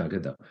 Sounds kind of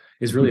good though.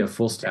 It's really a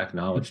full stack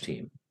knowledge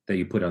team that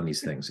you put on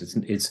these things.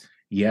 It's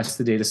yes,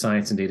 the data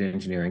science and data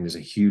engineering, there's a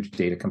huge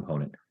data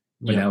component,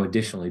 but now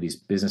additionally these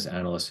business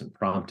analysts and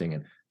prompting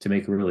and to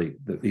make really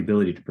the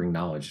ability to bring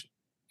knowledge,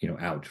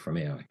 out from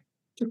AI.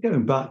 Just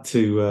going back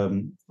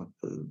to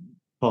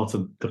part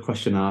of the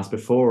question I asked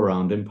before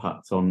around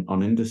impact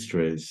on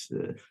industries,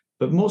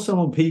 but more so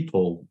on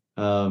people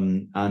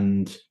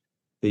and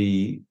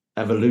the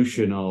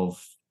evolution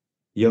of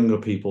younger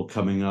people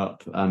coming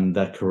up and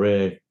their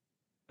career,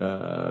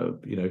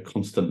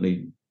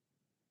 constantly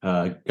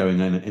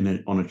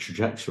going on a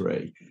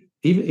trajectory.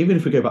 Even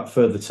if we go back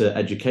further to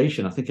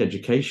education, I think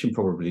education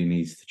probably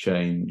needs to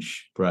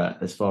change, Bret,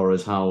 as far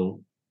as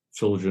how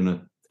children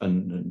are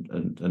and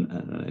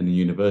in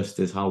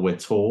universities, how we're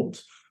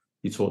taught.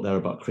 You talked there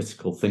about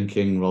critical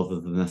thinking rather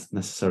than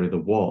necessarily the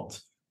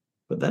what.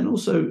 But then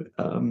also,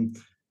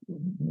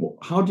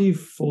 how do you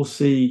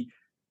foresee,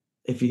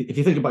 if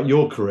you think about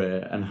your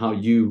career and how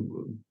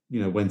you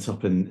went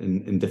up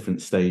in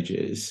different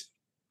stages,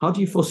 how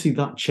do you foresee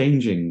that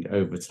changing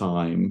over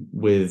time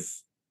with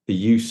the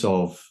use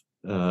of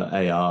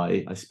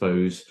AI, I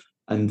suppose,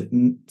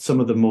 and some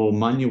of the more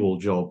manual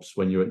jobs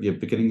when you're at the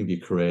beginning of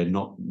your career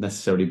not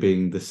necessarily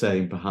being the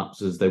same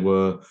perhaps as they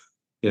were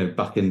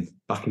back in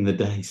the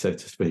day, so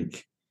to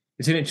speak?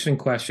 It's an interesting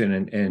question,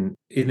 and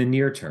in the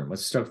near term,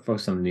 let's start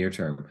focus on the near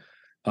term.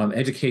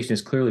 Education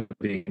is clearly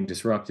being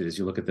disrupted as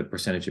you look at the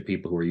percentage of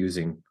people who are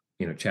using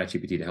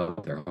ChatGPT to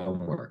help their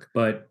homework.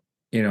 But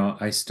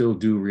I still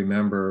do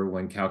remember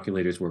when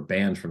calculators were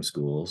banned from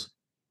schools,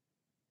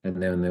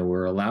 and then they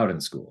were allowed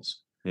in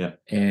schools. Yeah.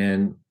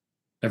 And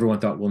everyone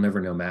thought we'll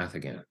never know math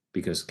again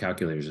because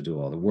calculators will do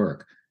all the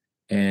work.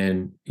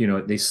 And,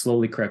 they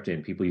slowly crept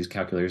in. People use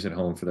calculators at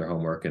home for their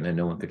homework, and then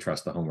no one could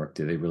trust the homework.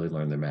 Did they really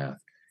learn their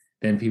math?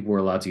 Then people were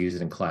allowed to use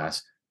it in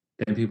class.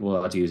 Then people were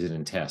allowed to use it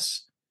in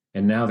tests.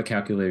 And now the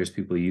calculators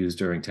people use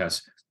during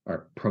tests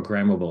are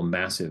programmable,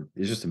 massive.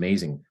 It's just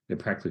amazing. They're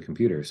practically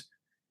computers.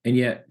 And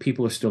yet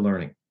people are still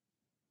learning.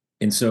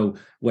 And so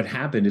what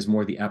happened is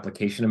more the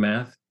application of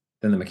math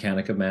than the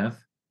mechanic of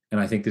math. And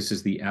I think this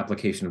is the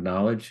application of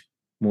knowledge,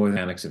 more the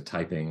mechanics of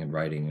typing and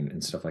writing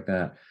and stuff like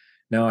that.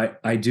 Now,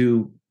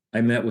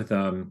 I met with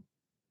a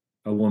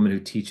woman who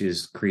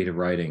teaches creative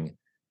writing.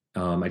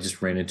 I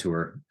just ran into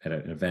her at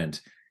an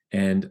event,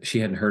 and she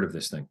hadn't heard of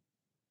this thing.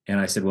 And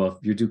I said, well, if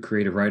you do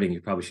creative writing,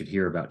 you probably should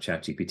hear about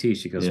ChatGPT.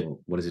 She goes, well,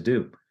 what does it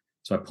do?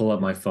 So I pull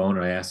up my phone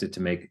and I asked it to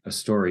make a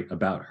story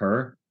about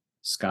her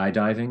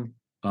skydiving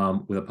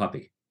with a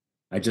puppy.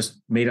 I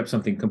just made up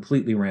something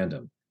completely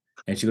random.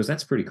 And she goes,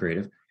 that's pretty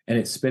creative. And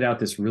it spit out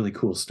this really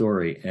cool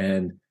story.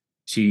 And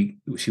she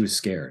was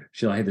scared.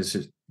 She had this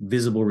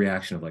visible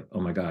reaction of like,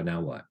 oh my God,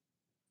 now what?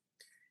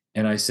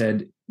 And I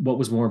said, what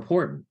was more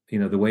important?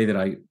 The way that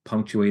I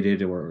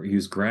punctuated or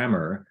used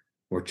grammar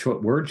or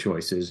word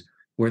choices,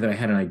 or that I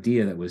had an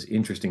idea that was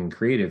interesting and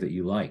creative that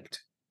you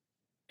liked.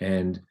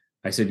 And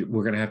I said,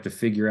 we're going to have to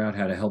figure out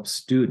how to help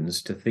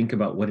students to think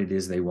about what it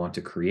is they want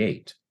to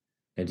create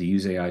and to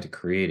use AI to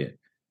create it.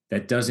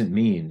 That doesn't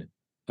mean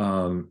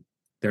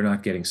they're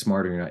not getting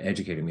smarter, you're not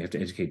educating. We have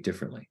to educate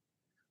differently.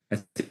 I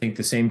think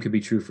the same could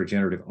be true for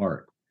generative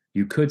art.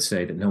 You could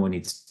say that no one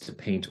needs to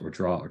paint or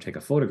draw or take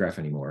a photograph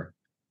anymore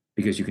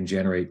because you can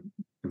generate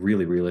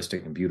really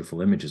realistic and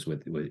beautiful images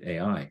with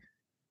AI.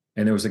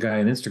 And there was a guy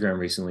on Instagram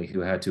recently who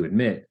had to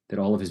admit that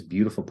all of his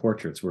beautiful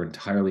portraits were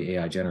entirely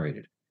AI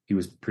generated. He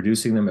was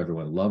producing them,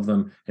 everyone loved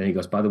them. And he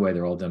goes, by the way,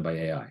 they're all done by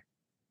AI.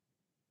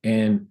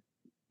 And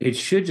it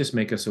should just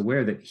make us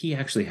aware that he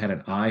actually had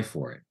an eye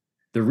for it.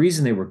 The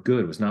reason they were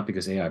good was not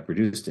because AI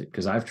produced it,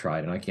 because I've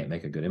tried and I can't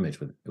make a good image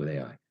with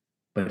AI.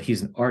 But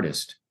he's an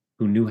artist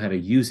who knew how to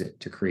use it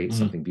to create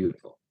something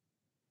beautiful.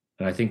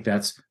 And I think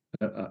that's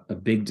a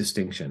big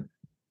distinction.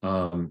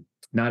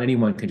 Not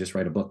anyone can just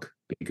write a book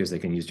because they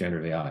can use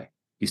generative AI.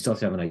 You still have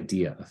to have an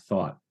idea, a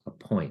thought, a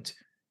point,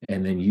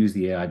 and then use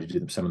the AI to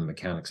do some of the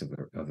mechanics of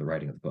the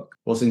writing of the book.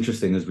 What's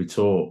interesting as we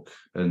talk,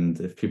 and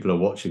if people are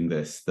watching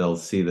this, they'll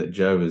see that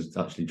Jo has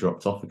actually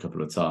dropped off a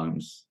couple of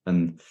times.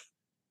 And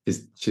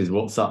she's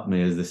WhatsApped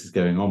me as this is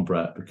going on,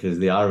 Bret, because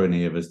the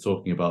irony of us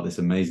talking about this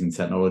amazing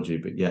technology,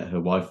 but yet her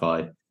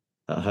Wi-Fi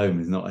at home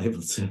is not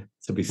able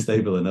to be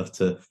stable enough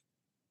to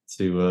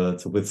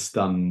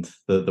withstand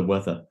the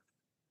weather.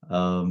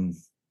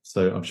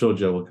 So I'm sure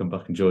Jo will come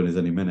back and join us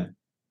any minute.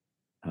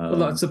 Well,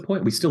 that's the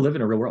point. We still live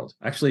in a real world.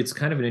 Actually, it's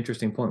kind of an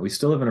interesting point. We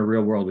still live in a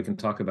real world. We can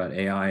talk about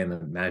AI and the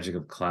magic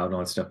of cloud and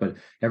all that stuff, but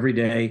every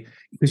day,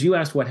 because you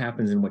asked what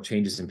happens and what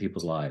changes in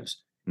people's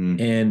lives.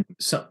 And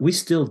so we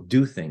still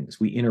do things.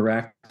 We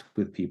interact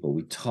with people.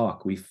 We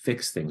talk. We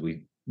fix things.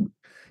 We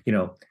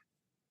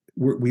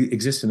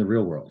exist in the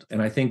real world.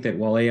 And I think that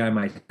while AI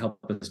might help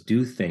us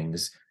do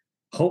things,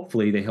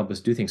 hopefully they help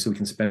us do things so we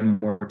can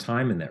spend more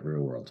time in that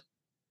real world.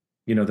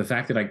 The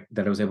fact that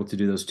I was able to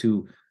do those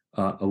 2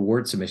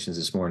 award submissions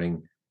this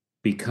morning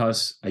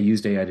because I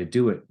used AI to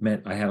do it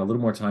meant I had a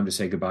little more time to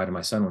say goodbye to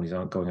my son when he's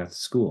not going out to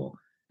school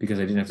because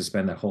I didn't have to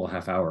spend that whole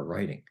half hour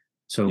writing.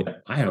 So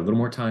I had a little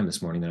more time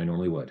this morning than I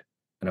normally would.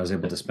 And I was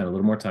able to spend a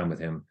little more time with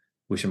him,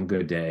 wish him a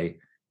good day.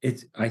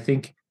 I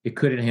think it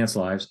could enhance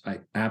lives. I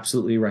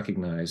absolutely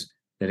recognize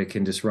that it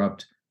can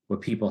disrupt what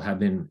people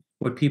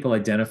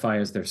identify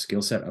as their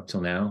skill set up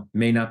till now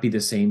may not be the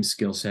same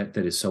skill set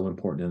that is so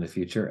important in the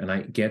future. And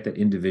I get that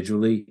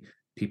individually,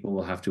 people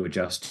will have to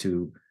adjust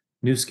to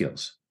new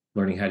skills,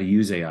 learning how to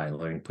use AI,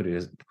 learning put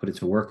it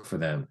to work for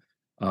them.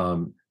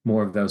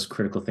 More of those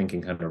critical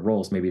thinking kind of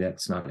roles. Maybe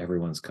that's not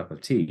everyone's cup of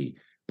tea,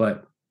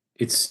 but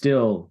it's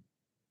still,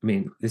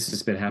 this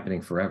has been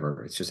happening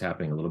forever. It's just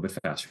happening a little bit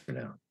faster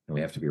now, and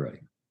we have to be ready.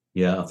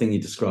 Yeah, I think you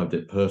described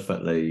it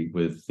perfectly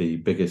with the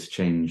biggest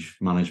change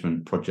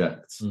management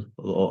project,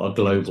 or a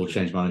global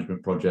change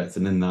management project.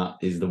 And in that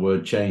is the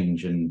word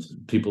change. And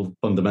people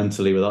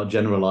fundamentally, without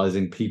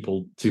generalizing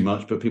people too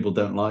much, but people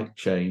don't like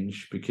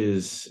change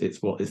because it's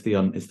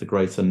the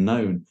great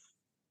unknown.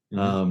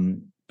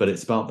 But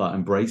it's about that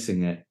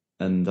embracing it.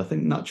 And I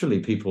think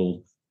naturally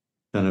people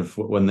kind of,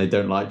 when they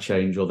don't like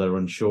change or they're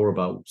unsure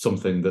about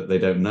something that they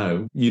don't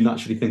know, you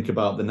naturally think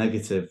about the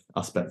negative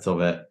aspect of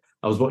it.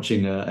 I was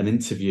watching an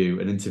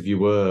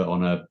interviewer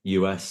on a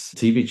US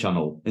TV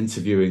channel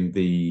interviewing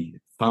the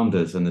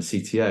founders and the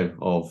CTO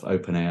of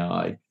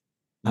OpenAI.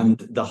 And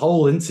the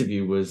whole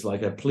interview was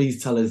like,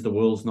 please tell us the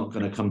world's not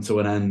going to come to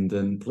an end,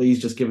 and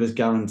please just give us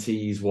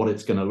guarantees what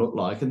it's going to look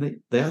like. And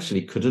they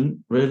actually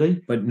couldn't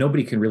really. But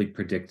nobody can really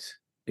predict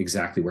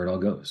exactly where it all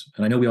goes.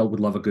 And I know we all would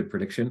love a good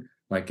prediction.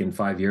 Like in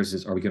 5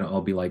 years, are we going to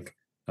all be like,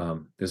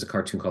 there's a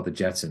cartoon called The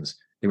Jetsons.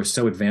 They were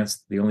so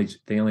advanced, they only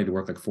had to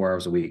work like 4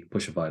 hours a week,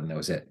 push a button, that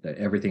was it. That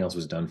everything else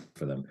was done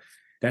for them.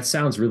 That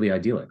sounds really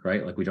idyllic,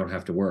 right? Like we don't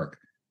have to work,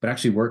 but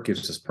actually work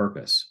gives us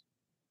purpose,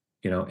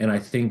 and I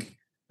think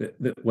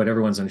that what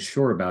everyone's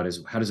unsure about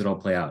is, how does it all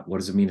play out? What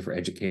does it mean for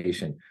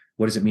education?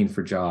 What does it mean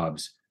for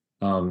jobs?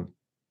 What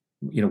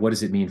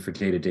does it mean for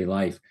day-to-day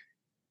life?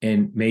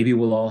 And maybe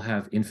we'll all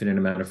have infinite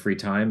amount of free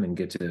time and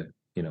get to,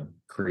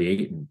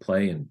 create and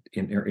play and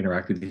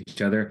interact with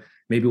each other.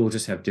 Maybe we'll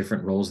just have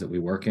different roles that we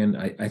work in.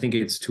 I think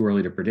it's too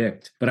early to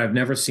predict, but I've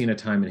never seen a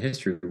time in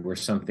history where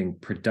something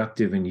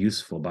productive and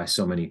useful by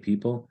so many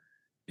people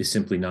is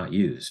simply not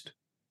used.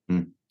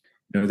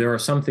 There are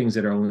some things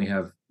that only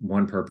have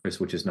one purpose,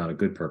 which is not a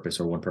good purpose,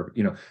 or one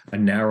purpose, a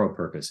narrow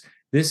purpose.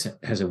 This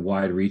has a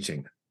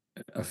wide-reaching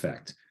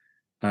effect.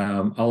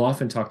 I'll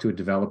often talk to a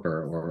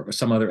developer or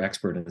some other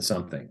expert in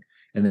something,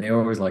 and they're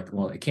always like,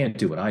 well, it can't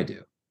do what I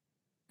do.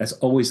 That's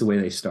always the way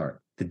they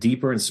start. The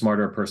deeper and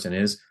smarter a person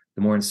is,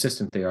 the more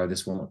insistent they are,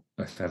 this won't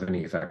have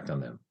any effect on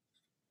them.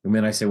 And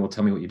then I say, well,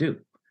 tell me what you do.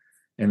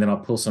 And then I'll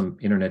pull some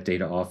internet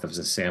data off as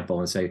a sample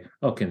and say,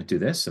 oh, can it do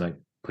this? And I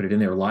put it in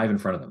there live in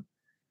front of them.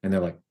 And they're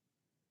like,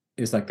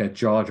 it's like that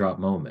jaw drop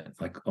moment,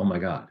 like, oh my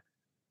God.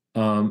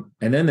 And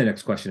then the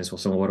next question is, well,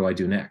 so what do I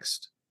do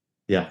next?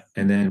 Yeah.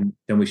 And then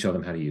we show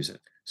them how to use it.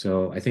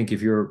 So I think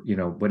if you're,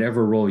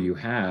 whatever role you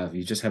have,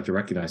 you just have to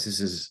recognize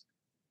this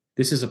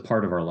is a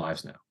part of our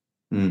lives now.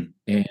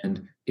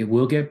 And it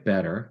will get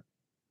better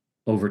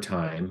over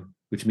time,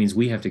 which means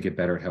we have to get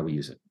better at how we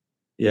use it.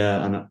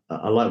 Yeah. And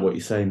I like what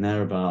you're saying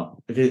there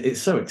about,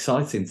 it's so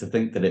exciting to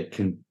think that it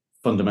can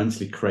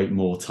fundamentally create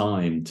more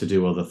time to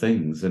do other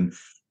things, and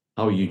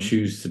how you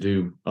choose to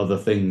do other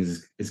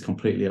things is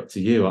completely up to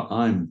you.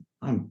 I'm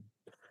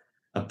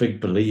a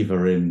big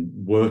believer in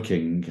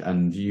working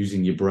and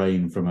using your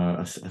brain from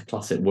a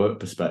classic work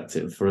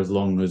perspective for as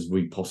long as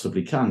we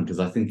possibly can, because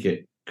I think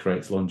it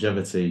creates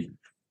longevity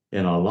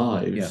in our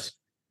lives.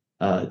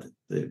 Yes.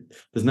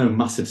 There's no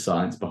massive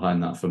science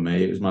behind that for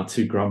me. It was my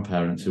two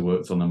grandparents who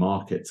worked on the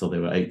market till they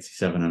were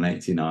 87 and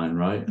 89,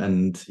 right?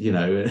 And,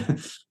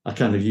 I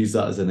kind of use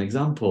that as an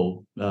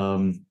example.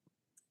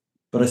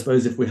 But I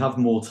suppose if we have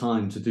more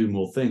time to do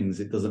more things,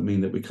 it doesn't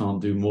mean that we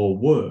can't do more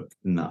work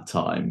in that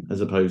time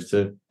as opposed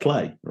to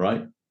play,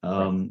 right?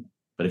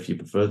 But if you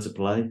prefer to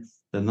play,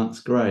 then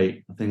that's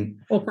great, I think.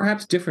 Well,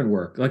 perhaps different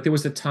work. Like there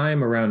was a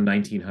time around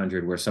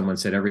 1900 where someone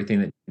said everything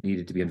that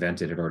needed to be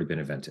invented had already been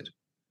invented.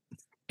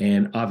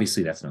 And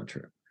obviously that's not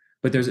true.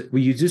 But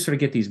you do sort of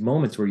get these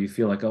moments where you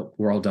feel like, oh,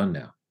 we're all done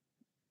now.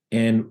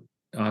 And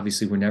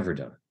obviously we're never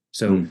done.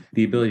 So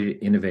the ability to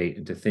innovate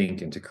and to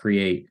think and to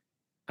create,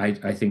 I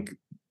think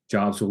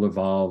jobs will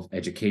evolve,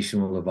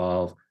 education will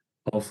evolve.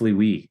 Hopefully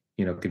we,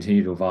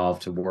 continue to evolve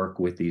to work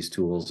with these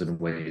tools in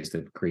ways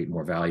that create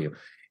more value.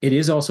 It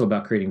is also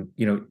about creating,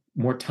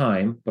 more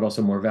time, but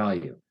also more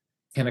value.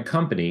 Can a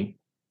company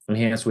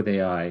enhanced with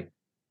AI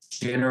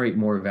generate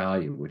more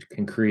value, which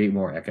can create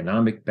more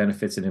economic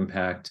benefits and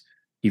impact,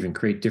 even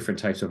create different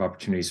types of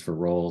opportunities for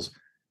roles?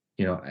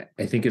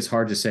 I think it's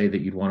hard to say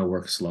that you'd want to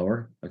work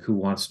slower. Like, who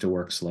wants to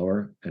work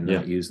slower and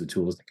not use the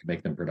tools that can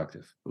make them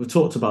productive? We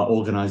talked about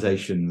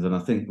organizations, and I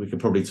think we could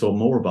probably talk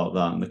more about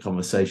that in the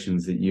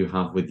conversations that you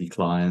have with your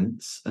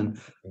clients.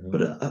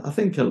 But I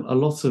think a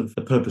lot of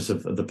the purpose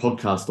of the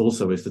podcast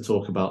also is to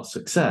talk about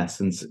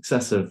success, and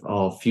success of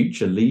our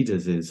future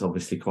leaders is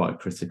obviously quite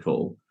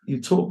critical.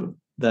 You talked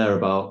there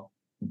about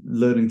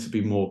learning to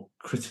be more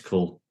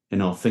critical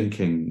in our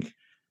thinking.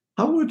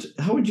 How would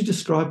you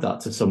describe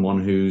that to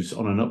someone who's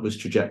on an upwards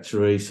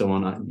trajectory?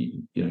 Someone,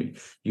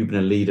 you've been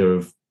a leader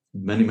of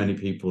many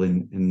people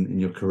in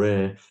your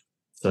career,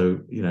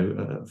 so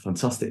a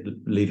fantastic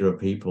leader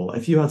of people.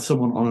 If you had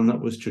someone on an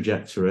upwards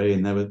trajectory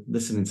and they were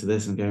listening to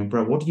this and going,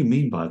 "Bro, what do you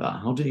mean by that?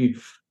 How do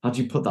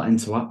you put that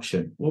into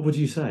action?" What would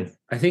you say?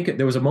 I think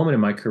there was a moment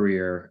in my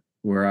career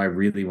where I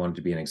really wanted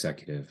to be an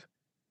executive,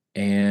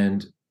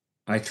 and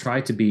I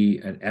tried to be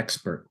an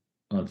expert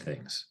on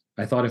things.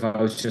 I thought if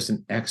I was just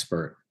an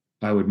expert,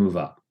 I would move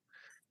up.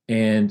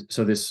 And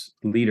so this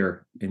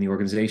leader in the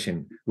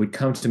organization would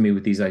come to me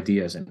with these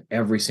ideas, and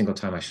every single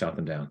time I shot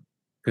them down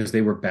because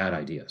they were bad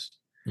ideas.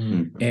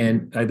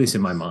 And at least in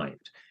my mind.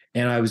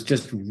 And I was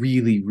just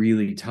really,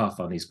 really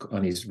tough on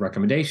these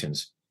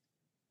recommendations.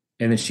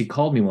 And then she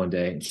called me one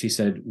day and she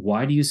said,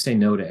 "Why do you say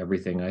no to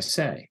everything I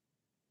say?"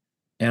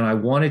 And I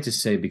wanted to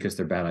say because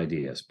they're bad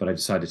ideas, but I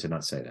decided to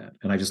not say that.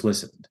 And I just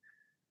listened.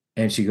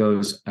 And she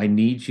goes, "I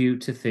need you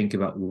to think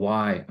about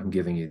why I'm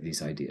giving you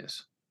these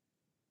ideas.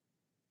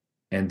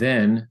 And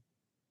then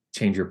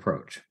change your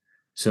approach."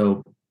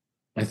 So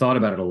I thought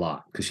about it a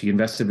lot because she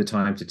invested the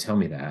time to tell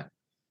me that,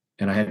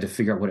 and I had to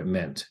figure out what it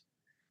meant.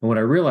 And what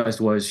I realized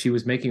was she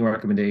was making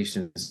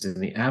recommendations in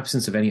the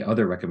absence of any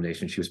other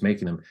recommendations. She was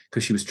making them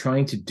because she was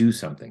trying to do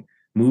something,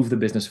 move the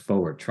business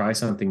forward, try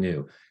something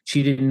new.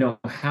 She didn't know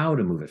how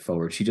to move it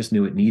forward. She just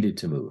knew it needed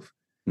to move.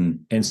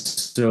 And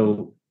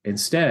so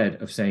instead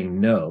of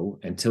saying no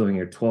and telling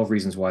her 12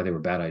 reasons why they were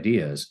bad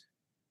ideas,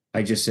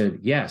 I just said,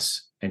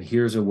 yes, and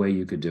here's a way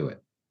you could do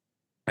it.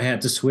 I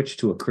had to switch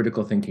to a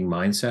critical thinking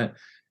mindset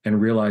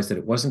and realize that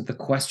it wasn't the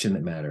question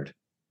that mattered.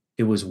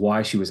 It was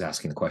why she was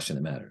asking the question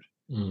that mattered.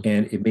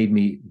 and it made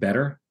me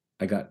better.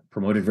 I got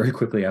promoted very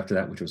quickly after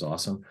that, which was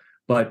awesome.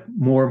 But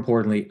more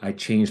importantly, I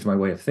changed my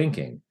way of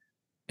thinking.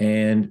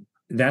 And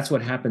that's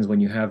what happens when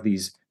you have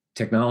these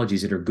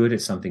technologies that are good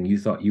at something you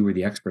thought you were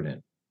the expert in.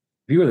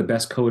 If you were the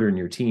best coder in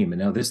your team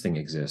and now this thing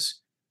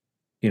exists,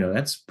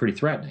 that's pretty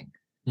threatening.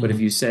 But if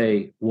you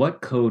say,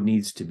 what code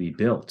needs to be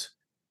built?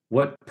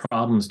 What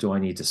problems do I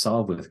need to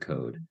solve with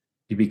code?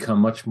 You become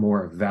much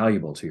more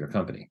valuable to your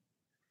company.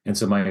 And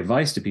so my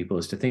advice to people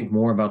is to think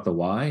more about the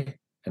why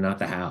and not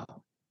the how.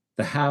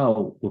 The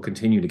how will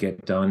continue to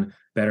get done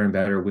better and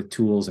better with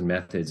tools and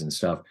methods and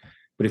stuff.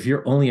 But if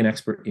you're only an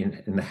expert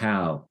in the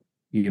how,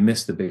 you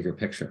miss the bigger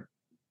picture.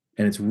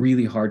 And it's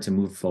really hard to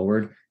move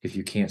forward if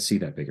you can't see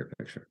that bigger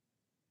picture.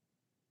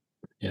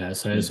 Yeah,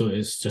 so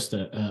it's just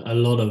a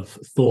lot of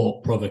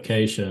thought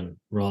provocation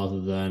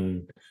rather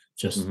than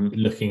just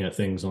looking at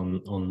things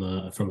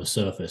from a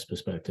surface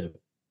perspective.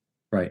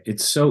 Right.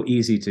 It's so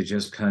easy to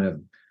just kind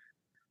of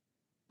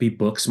be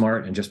book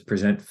smart and just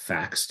present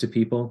facts to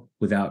people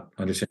without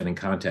understanding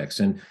context.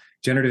 And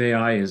generative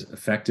AI is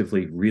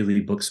effectively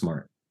really book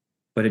smart,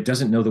 but it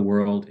doesn't know the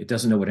world. It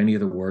doesn't know what any of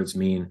the words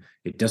mean.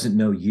 It doesn't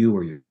know you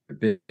or your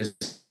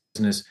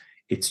business.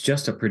 It's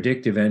just a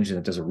predictive engine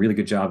that does a really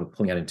good job of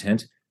pulling out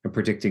intent and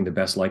predicting the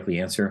best likely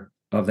answer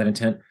of that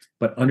intent.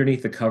 But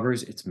underneath the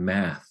covers, it's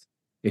math.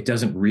 It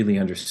doesn't really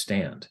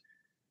understand.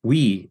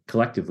 We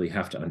collectively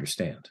have to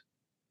understand.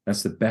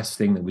 That's the best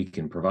thing that we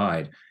can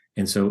provide.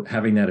 And so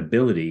having that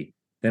ability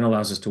then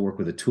allows us to work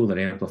with a tool that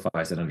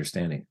amplifies that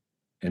understanding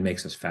and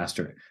makes us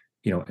faster,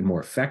 and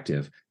more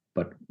effective.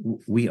 But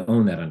we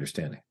own that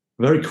understanding.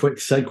 Very quick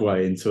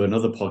segue into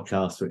another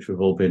podcast, which we've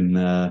all been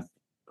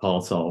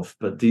part of.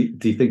 But do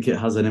you think it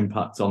has an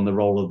impact on the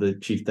role of the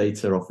chief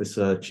data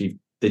officer, chief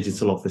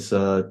digital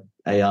officer,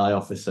 AI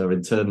officer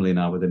internally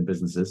now within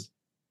businesses?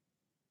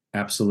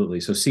 Absolutely.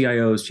 So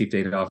CIOs, chief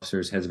data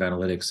officers, heads of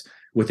analytics,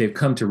 what they've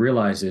come to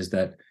realize is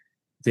that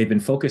they've been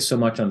focused so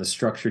much on the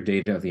structured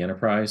data of the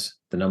enterprise,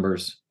 the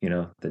numbers,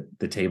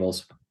 the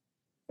tables.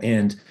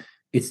 And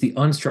it's the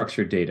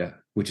unstructured data,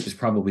 which is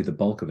probably the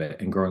bulk of it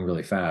and growing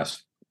really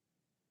fast,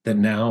 that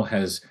now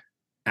has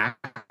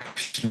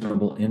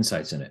actionable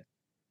insights in it.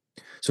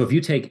 So if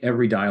you take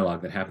every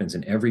dialogue that happens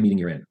in every meeting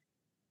you're in,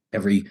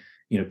 every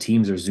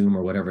Teams or Zoom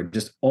or whatever,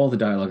 just all the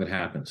dialogue that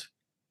happens,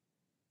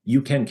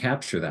 you can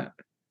capture that.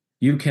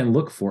 You can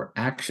look for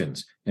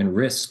actions and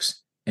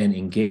risks and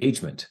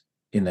engagement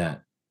in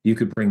that. You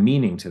could bring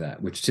meaning to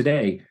that, which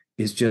today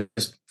is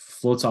just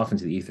floats off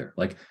into the ether.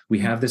 Like, we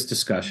have this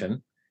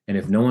discussion, and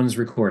if no one's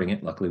recording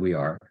it, luckily we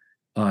are,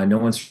 no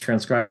one's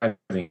transcribing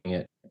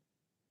it,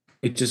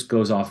 it just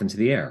goes off into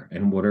the air,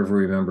 and whatever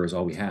we remember is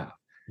all we have.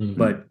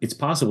 But it's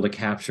possible to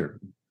capture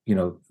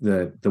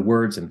the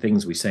words and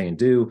things we say and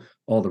do,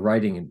 all the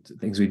writing and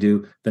things we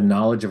do, the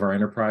knowledge of our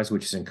enterprise,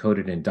 which is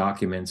encoded in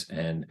documents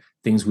and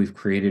things we've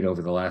created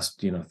over the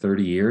last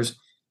 30 years.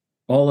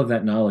 All of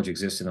that knowledge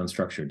exists in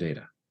unstructured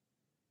data,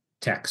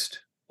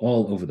 text,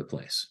 all over the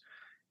place.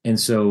 And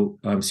so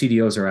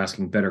CDOs are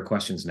asking better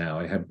questions now.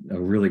 I had a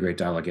really great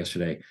dialogue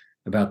yesterday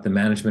about the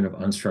management of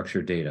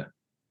unstructured data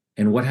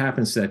and what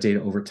happens to that data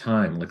over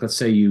time. Like, let's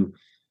say you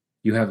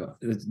have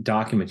a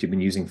document you've been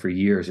using for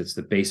years. It's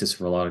the basis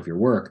for a lot of your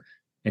work.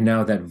 And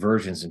now that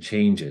versions and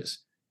changes,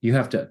 you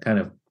have to kind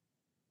of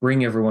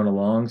bring everyone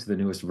along to the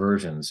newest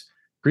versions.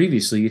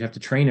 Previously, you'd have to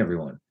train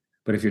everyone.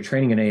 But if you're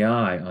training an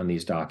AI on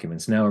these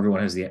documents, now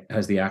everyone has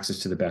the access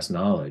to the best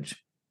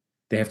knowledge.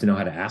 They have to know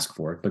how to ask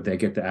for it, but they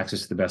get the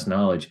access to the best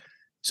knowledge,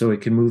 so it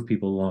can move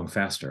people along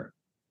faster.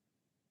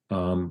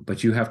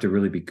 But you have to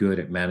really be good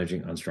at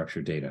managing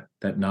unstructured data.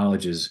 That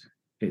knowledge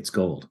it's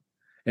gold.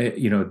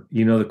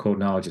 The quote,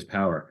 knowledge is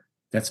power.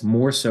 That's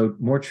more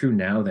true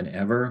now than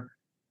ever,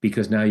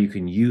 because now you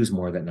can use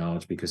more of that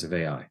knowledge because of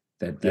AI.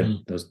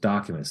 Those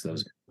documents,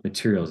 those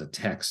materials, the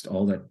text,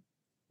 all that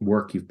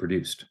work you've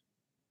produced.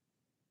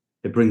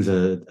 It brings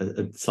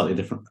a slightly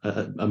different,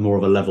 a more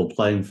of a level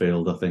playing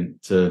field, I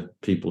think, to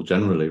people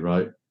generally,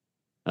 right?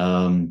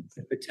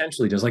 It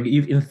potentially does. Like,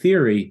 in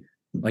theory,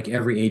 like,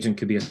 every agent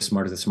could be as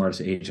smart as the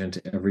smartest agent.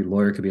 Every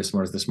lawyer could be as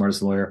smart as the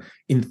smartest lawyer,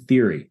 in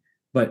theory.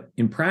 But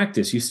in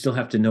practice, you still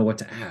have to know what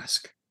to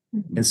ask.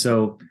 And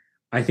so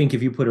I think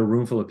if you put a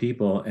room full of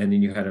people and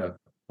then you had a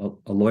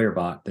lawyer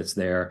bot that's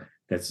there,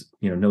 that's,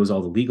 knows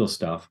all the legal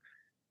stuff,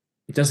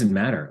 it doesn't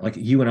matter. Like,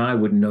 you and I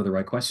wouldn't know the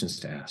right questions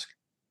to ask.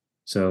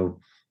 So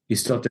you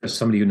still have to have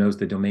somebody who knows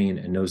the domain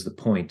and knows the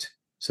point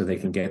so they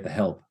can get the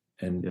help.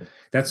 And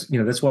that's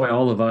why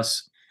all of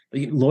us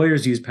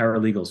lawyers use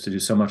paralegals to do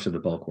so much of the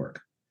bulk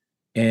work.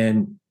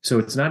 And so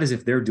it's not as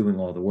if they're doing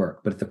all the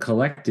work, but the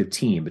collective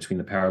team between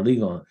the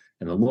paralegal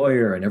and the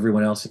lawyer and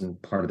everyone else in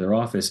part of their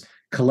office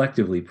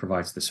collectively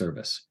provides the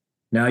service.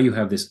 Now you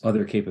have this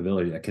other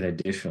capability that can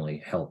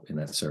additionally help in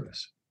that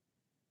service.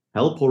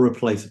 Help or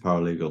replace a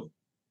paralegal?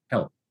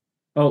 Help.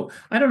 Oh,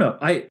 I don't know.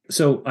 I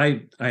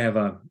have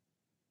a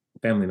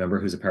family member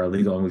who's a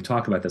paralegal, and we've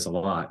talked about this a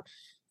lot.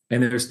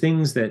 And there's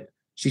things that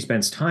she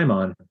spends time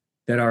on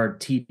that are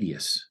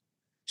tedious.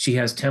 She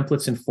has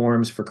templates and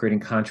forms for creating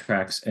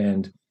contracts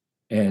and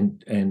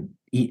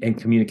and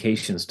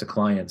communications to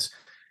clients.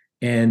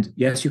 And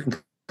yes, you can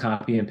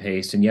copy and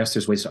paste, and yes,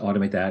 there's ways to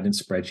automate that in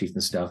spreadsheets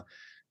and stuff.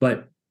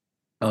 But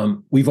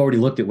we've already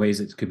looked at ways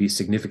that could be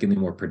significantly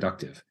more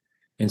productive.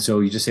 And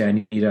so you just say,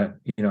 I'm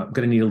going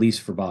to need a lease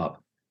for Bob.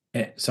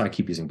 So I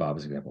keep using Bob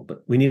as an example,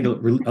 but we need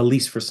a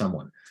lease for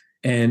someone.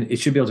 And it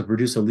should be able to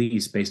produce a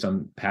lease based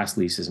on past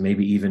leases,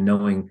 maybe even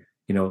knowing,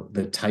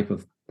 the type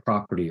of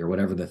property or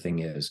whatever the thing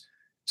is.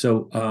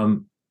 So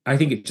I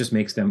think it just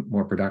makes them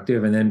more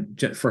productive. And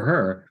then for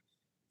her,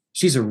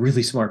 she's a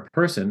really smart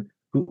person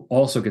who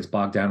also gets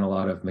bogged down in a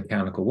lot of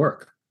mechanical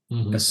work.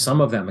 Mm-hmm. As some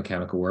of that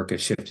mechanical work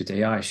gets shifted to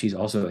AI, she's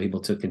also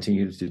able to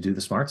continue to do the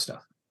smart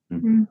stuff.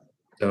 Mm-hmm.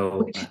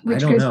 So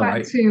which goes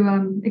back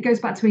to it goes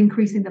back to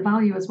increasing the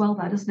value as well,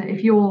 there, doesn't it?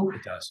 If you're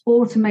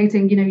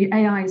automating, your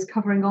AI is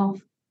covering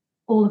off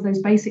all of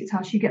those basic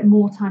tasks, you get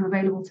more time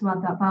available to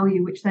add that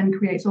value, which then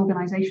creates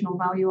organizational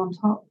value on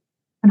top,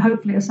 and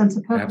hopefully a sense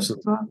of purpose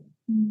as well.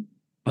 Mm.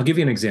 I'll give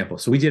you an example.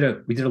 So we did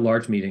a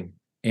large meeting,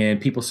 and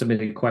people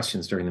submitted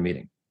questions during the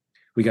meeting.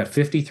 We got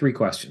 53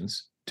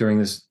 questions during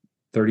this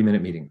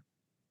 30-minute meeting,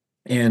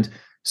 and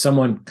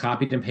someone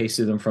copied and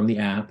pasted them from the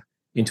app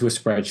into a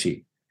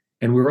spreadsheet.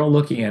 And we were all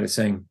looking at it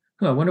saying,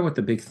 I wonder what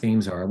the big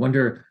themes are. I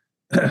wonder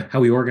how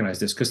we organize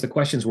this, because the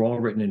questions were all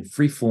written in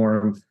free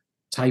form,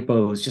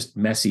 typos, just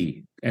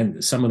messy,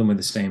 and some of them were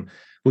the same.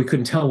 We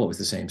couldn't tell what was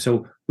the same.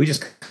 So we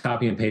just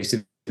copy and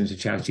pasted into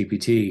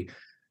ChatGPT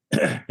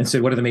and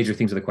said, what are the major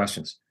themes of the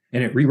questions?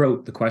 And it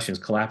rewrote the questions,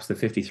 collapsed the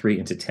 53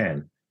 into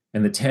 10.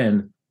 And the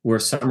 10 were a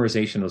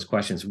summarization of those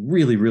questions,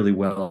 really, really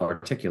well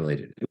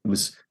articulated. It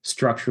was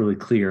structurally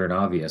clear and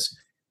obvious.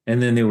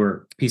 And then they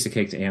were a piece of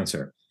cake to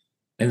answer.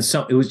 And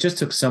so it was just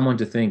took someone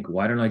to think,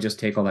 why don't I just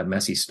take all that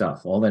messy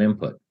stuff, all that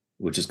input,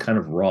 which is kind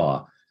of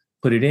raw,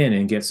 put it in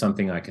and get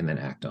something I can then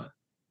act on.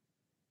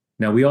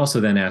 Now, we also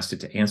then asked it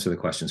to answer the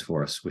questions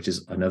for us, which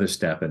is another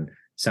step and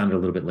sounded a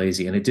little bit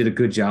lazy. And it did a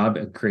good job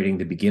at creating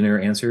the beginner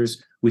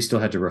answers. We still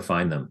had to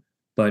refine them.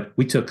 But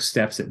we took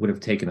steps that would have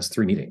taken us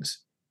 3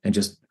 meetings and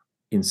just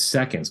in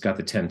seconds got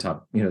the 10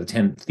 top, the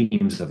 10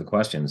 themes of the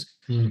questions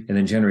and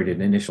then generated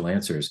initial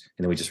answers.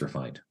 And then we just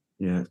refined.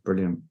 Yeah, it's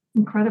brilliant.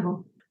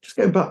 Incredible. Just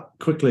going back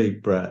quickly,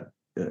 Bret,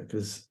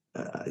 because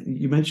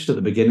you mentioned at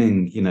the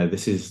beginning,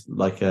 this is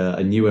like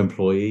a new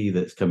employee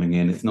that's coming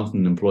in. It's not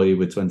an employee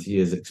with 20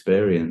 years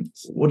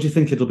experience. What do you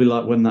think it'll be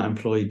like when that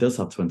employee does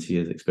have 20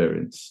 years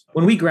experience?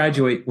 When we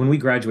graduate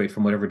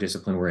from whatever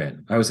discipline we're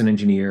in, I was an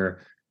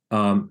engineer.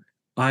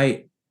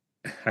 I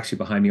actually,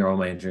 behind me are all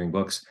my engineering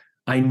books.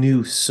 I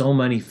knew so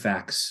many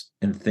facts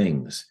and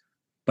things,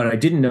 but I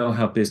didn't know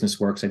how business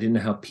works. I didn't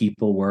know how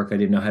people work. I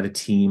didn't know how to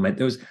team.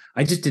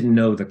 I just didn't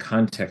know the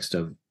context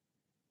of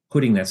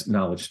putting that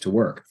knowledge to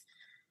work.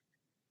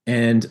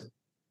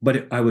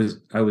 But I was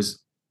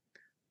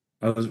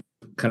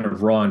kind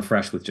of raw and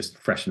fresh with just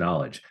fresh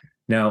knowledge.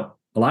 Now,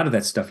 a lot of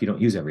that stuff you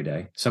don't use every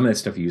day. Some of that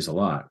stuff you use a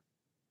lot.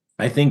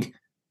 I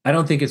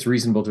don't think it's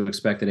reasonable to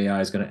expect that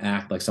AI is going to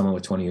act like someone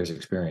with 20 years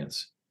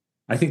experience.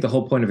 I think the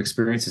whole point of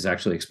experience is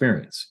actually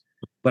experience.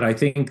 But I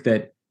think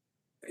that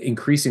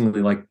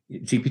increasingly, like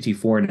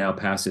GPT-4 now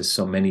passes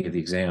so many of the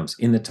exams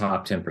in the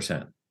top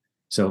 10%.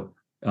 So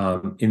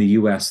in the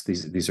US,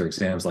 these are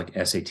exams like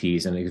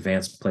SATs and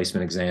advanced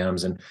placement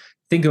exams, and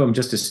think of them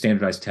just as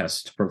standardized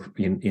tests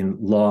in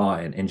law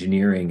and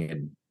engineering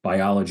and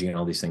biology and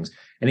all these things.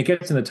 And it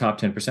gets in the top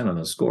 10% on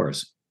those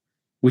scores,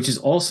 which is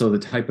also the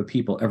type of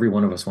people every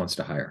one of us wants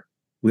to hire.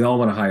 We all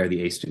want to hire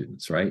the A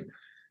students, right?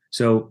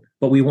 So,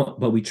 but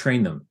we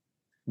train them.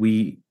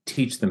 We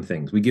teach them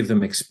things. We give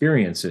them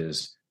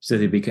experiences so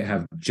they can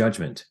have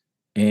judgment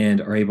and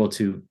are able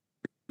to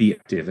be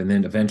active and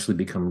then eventually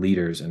become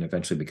leaders and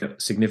eventually become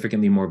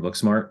significantly more book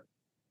smart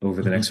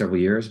over the next several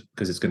years,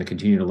 because it's going to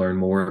continue to learn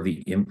more of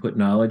the input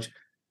knowledge.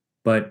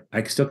 But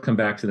I still come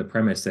back to the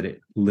premise that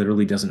it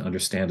literally doesn't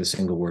understand a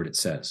single word it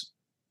says.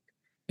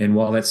 And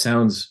while that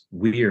sounds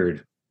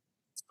weird,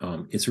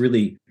 it's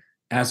really,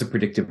 as a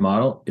predictive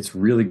model, it's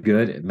really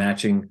good at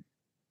matching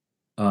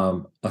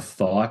a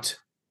thought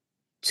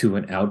to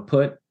an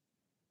output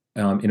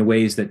in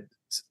ways that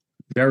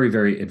very,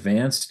 very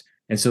advanced.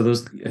 And so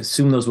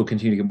those will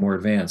continue to get more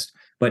advanced.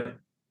 But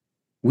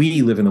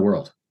we live in the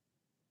world.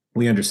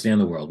 We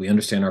understand the world. We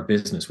understand our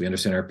business. We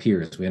understand our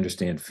peers. We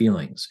understand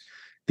feelings.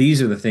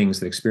 These are the things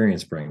that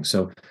experience brings.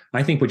 So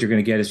I think what you're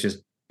going to get is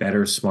just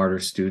better, smarter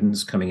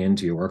students coming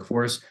into your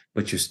workforce,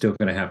 but you're still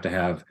going to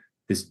have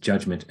this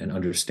judgment and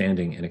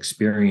understanding and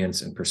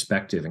experience and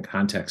perspective and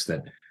context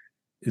that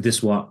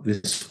this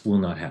will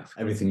not have.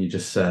 Everything you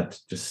just said,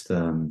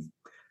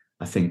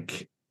 I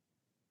think,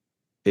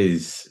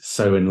 is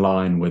so in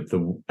line with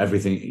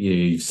everything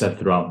you've said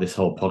throughout this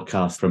whole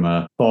podcast, from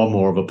a far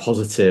more of a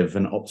positive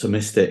and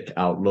optimistic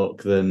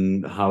outlook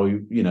than how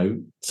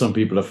some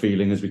people are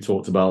feeling, as we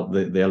talked about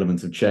the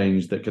element of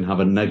change that can have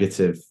a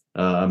negative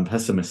and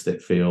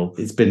pessimistic feel.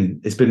 It's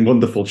been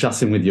wonderful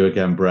chatting with you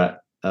again, Bret.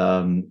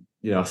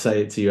 I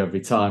say it to you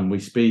every time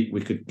we speak.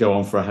 We could go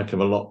on for a heck of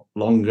a lot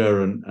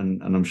longer,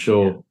 and I'm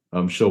sure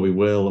we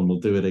will, and we'll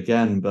do it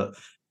again. But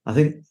I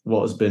think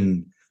what has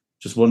been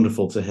just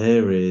wonderful to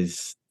hear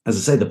is, as I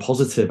say, the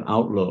positive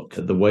outlook,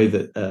 the way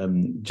that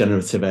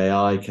generative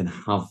AI can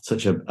have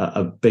such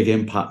a big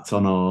impact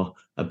on our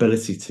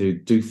ability to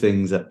do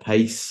things at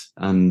pace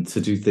and to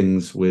do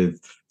things with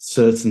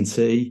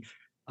certainty.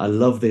 I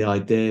love the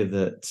idea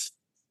that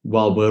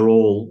while we're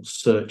all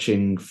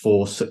searching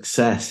for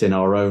success in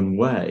our own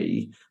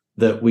way,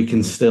 that we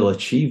can still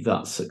achieve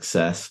that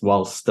success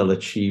while still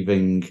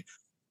achieving,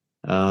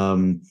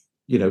 the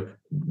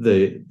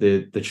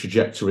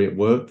trajectory at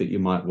work that you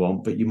might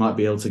want, but you might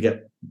be able to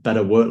get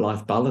better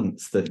work-life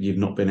balance that you've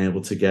not been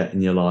able to get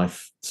in your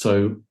life.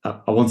 So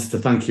I wanted to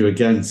thank you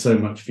again so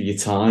much for your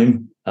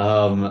time.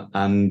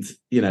 And,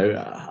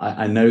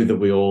 I know that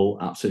we all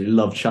absolutely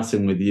love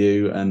chatting with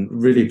you and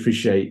really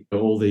appreciate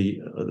all the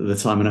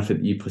time and effort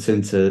that you put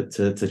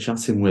into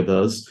chatting with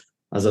us.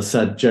 As I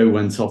said, Joe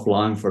went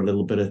offline for a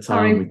little bit of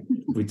time.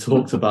 We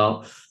talked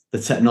about the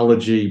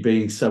technology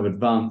being so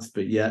advanced,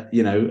 but yet,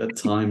 at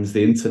times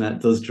the internet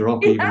does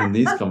drop even in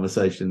these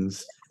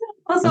conversations.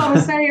 That's what I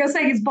was saying. You're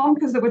saying it's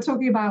bonkers that we're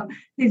talking about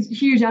these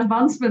huge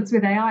advancements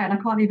with AI and I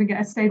can't even get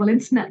a stable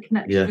internet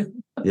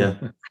connection. Yeah.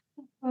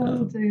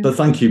 Oh, dear. But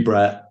thank you,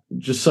 Bret.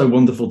 Just so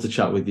wonderful to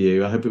chat with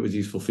you. I hope it was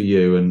useful for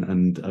you,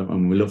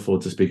 and we look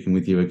forward to speaking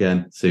with you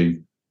again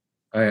soon.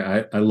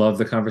 I love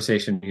the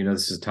conversation.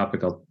 This is a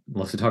topic I'll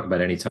love to talk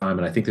about anytime,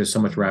 and I think there's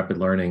so much rapid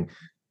learning.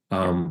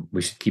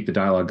 We should keep the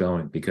dialogue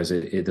going because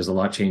there's a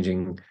lot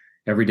changing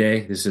every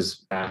day. This is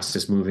the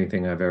fastest moving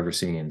thing I've ever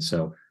seen.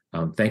 So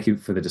thank you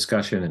for the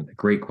discussion and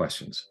great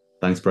questions.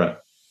 Thanks,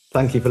 Bret.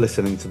 Thank you for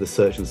listening to the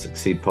Search and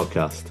Succeed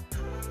podcast.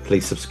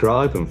 Please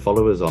subscribe and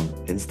follow us on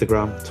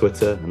Instagram,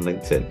 Twitter, and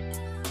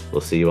LinkedIn. We'll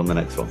see you on the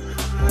next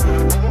one.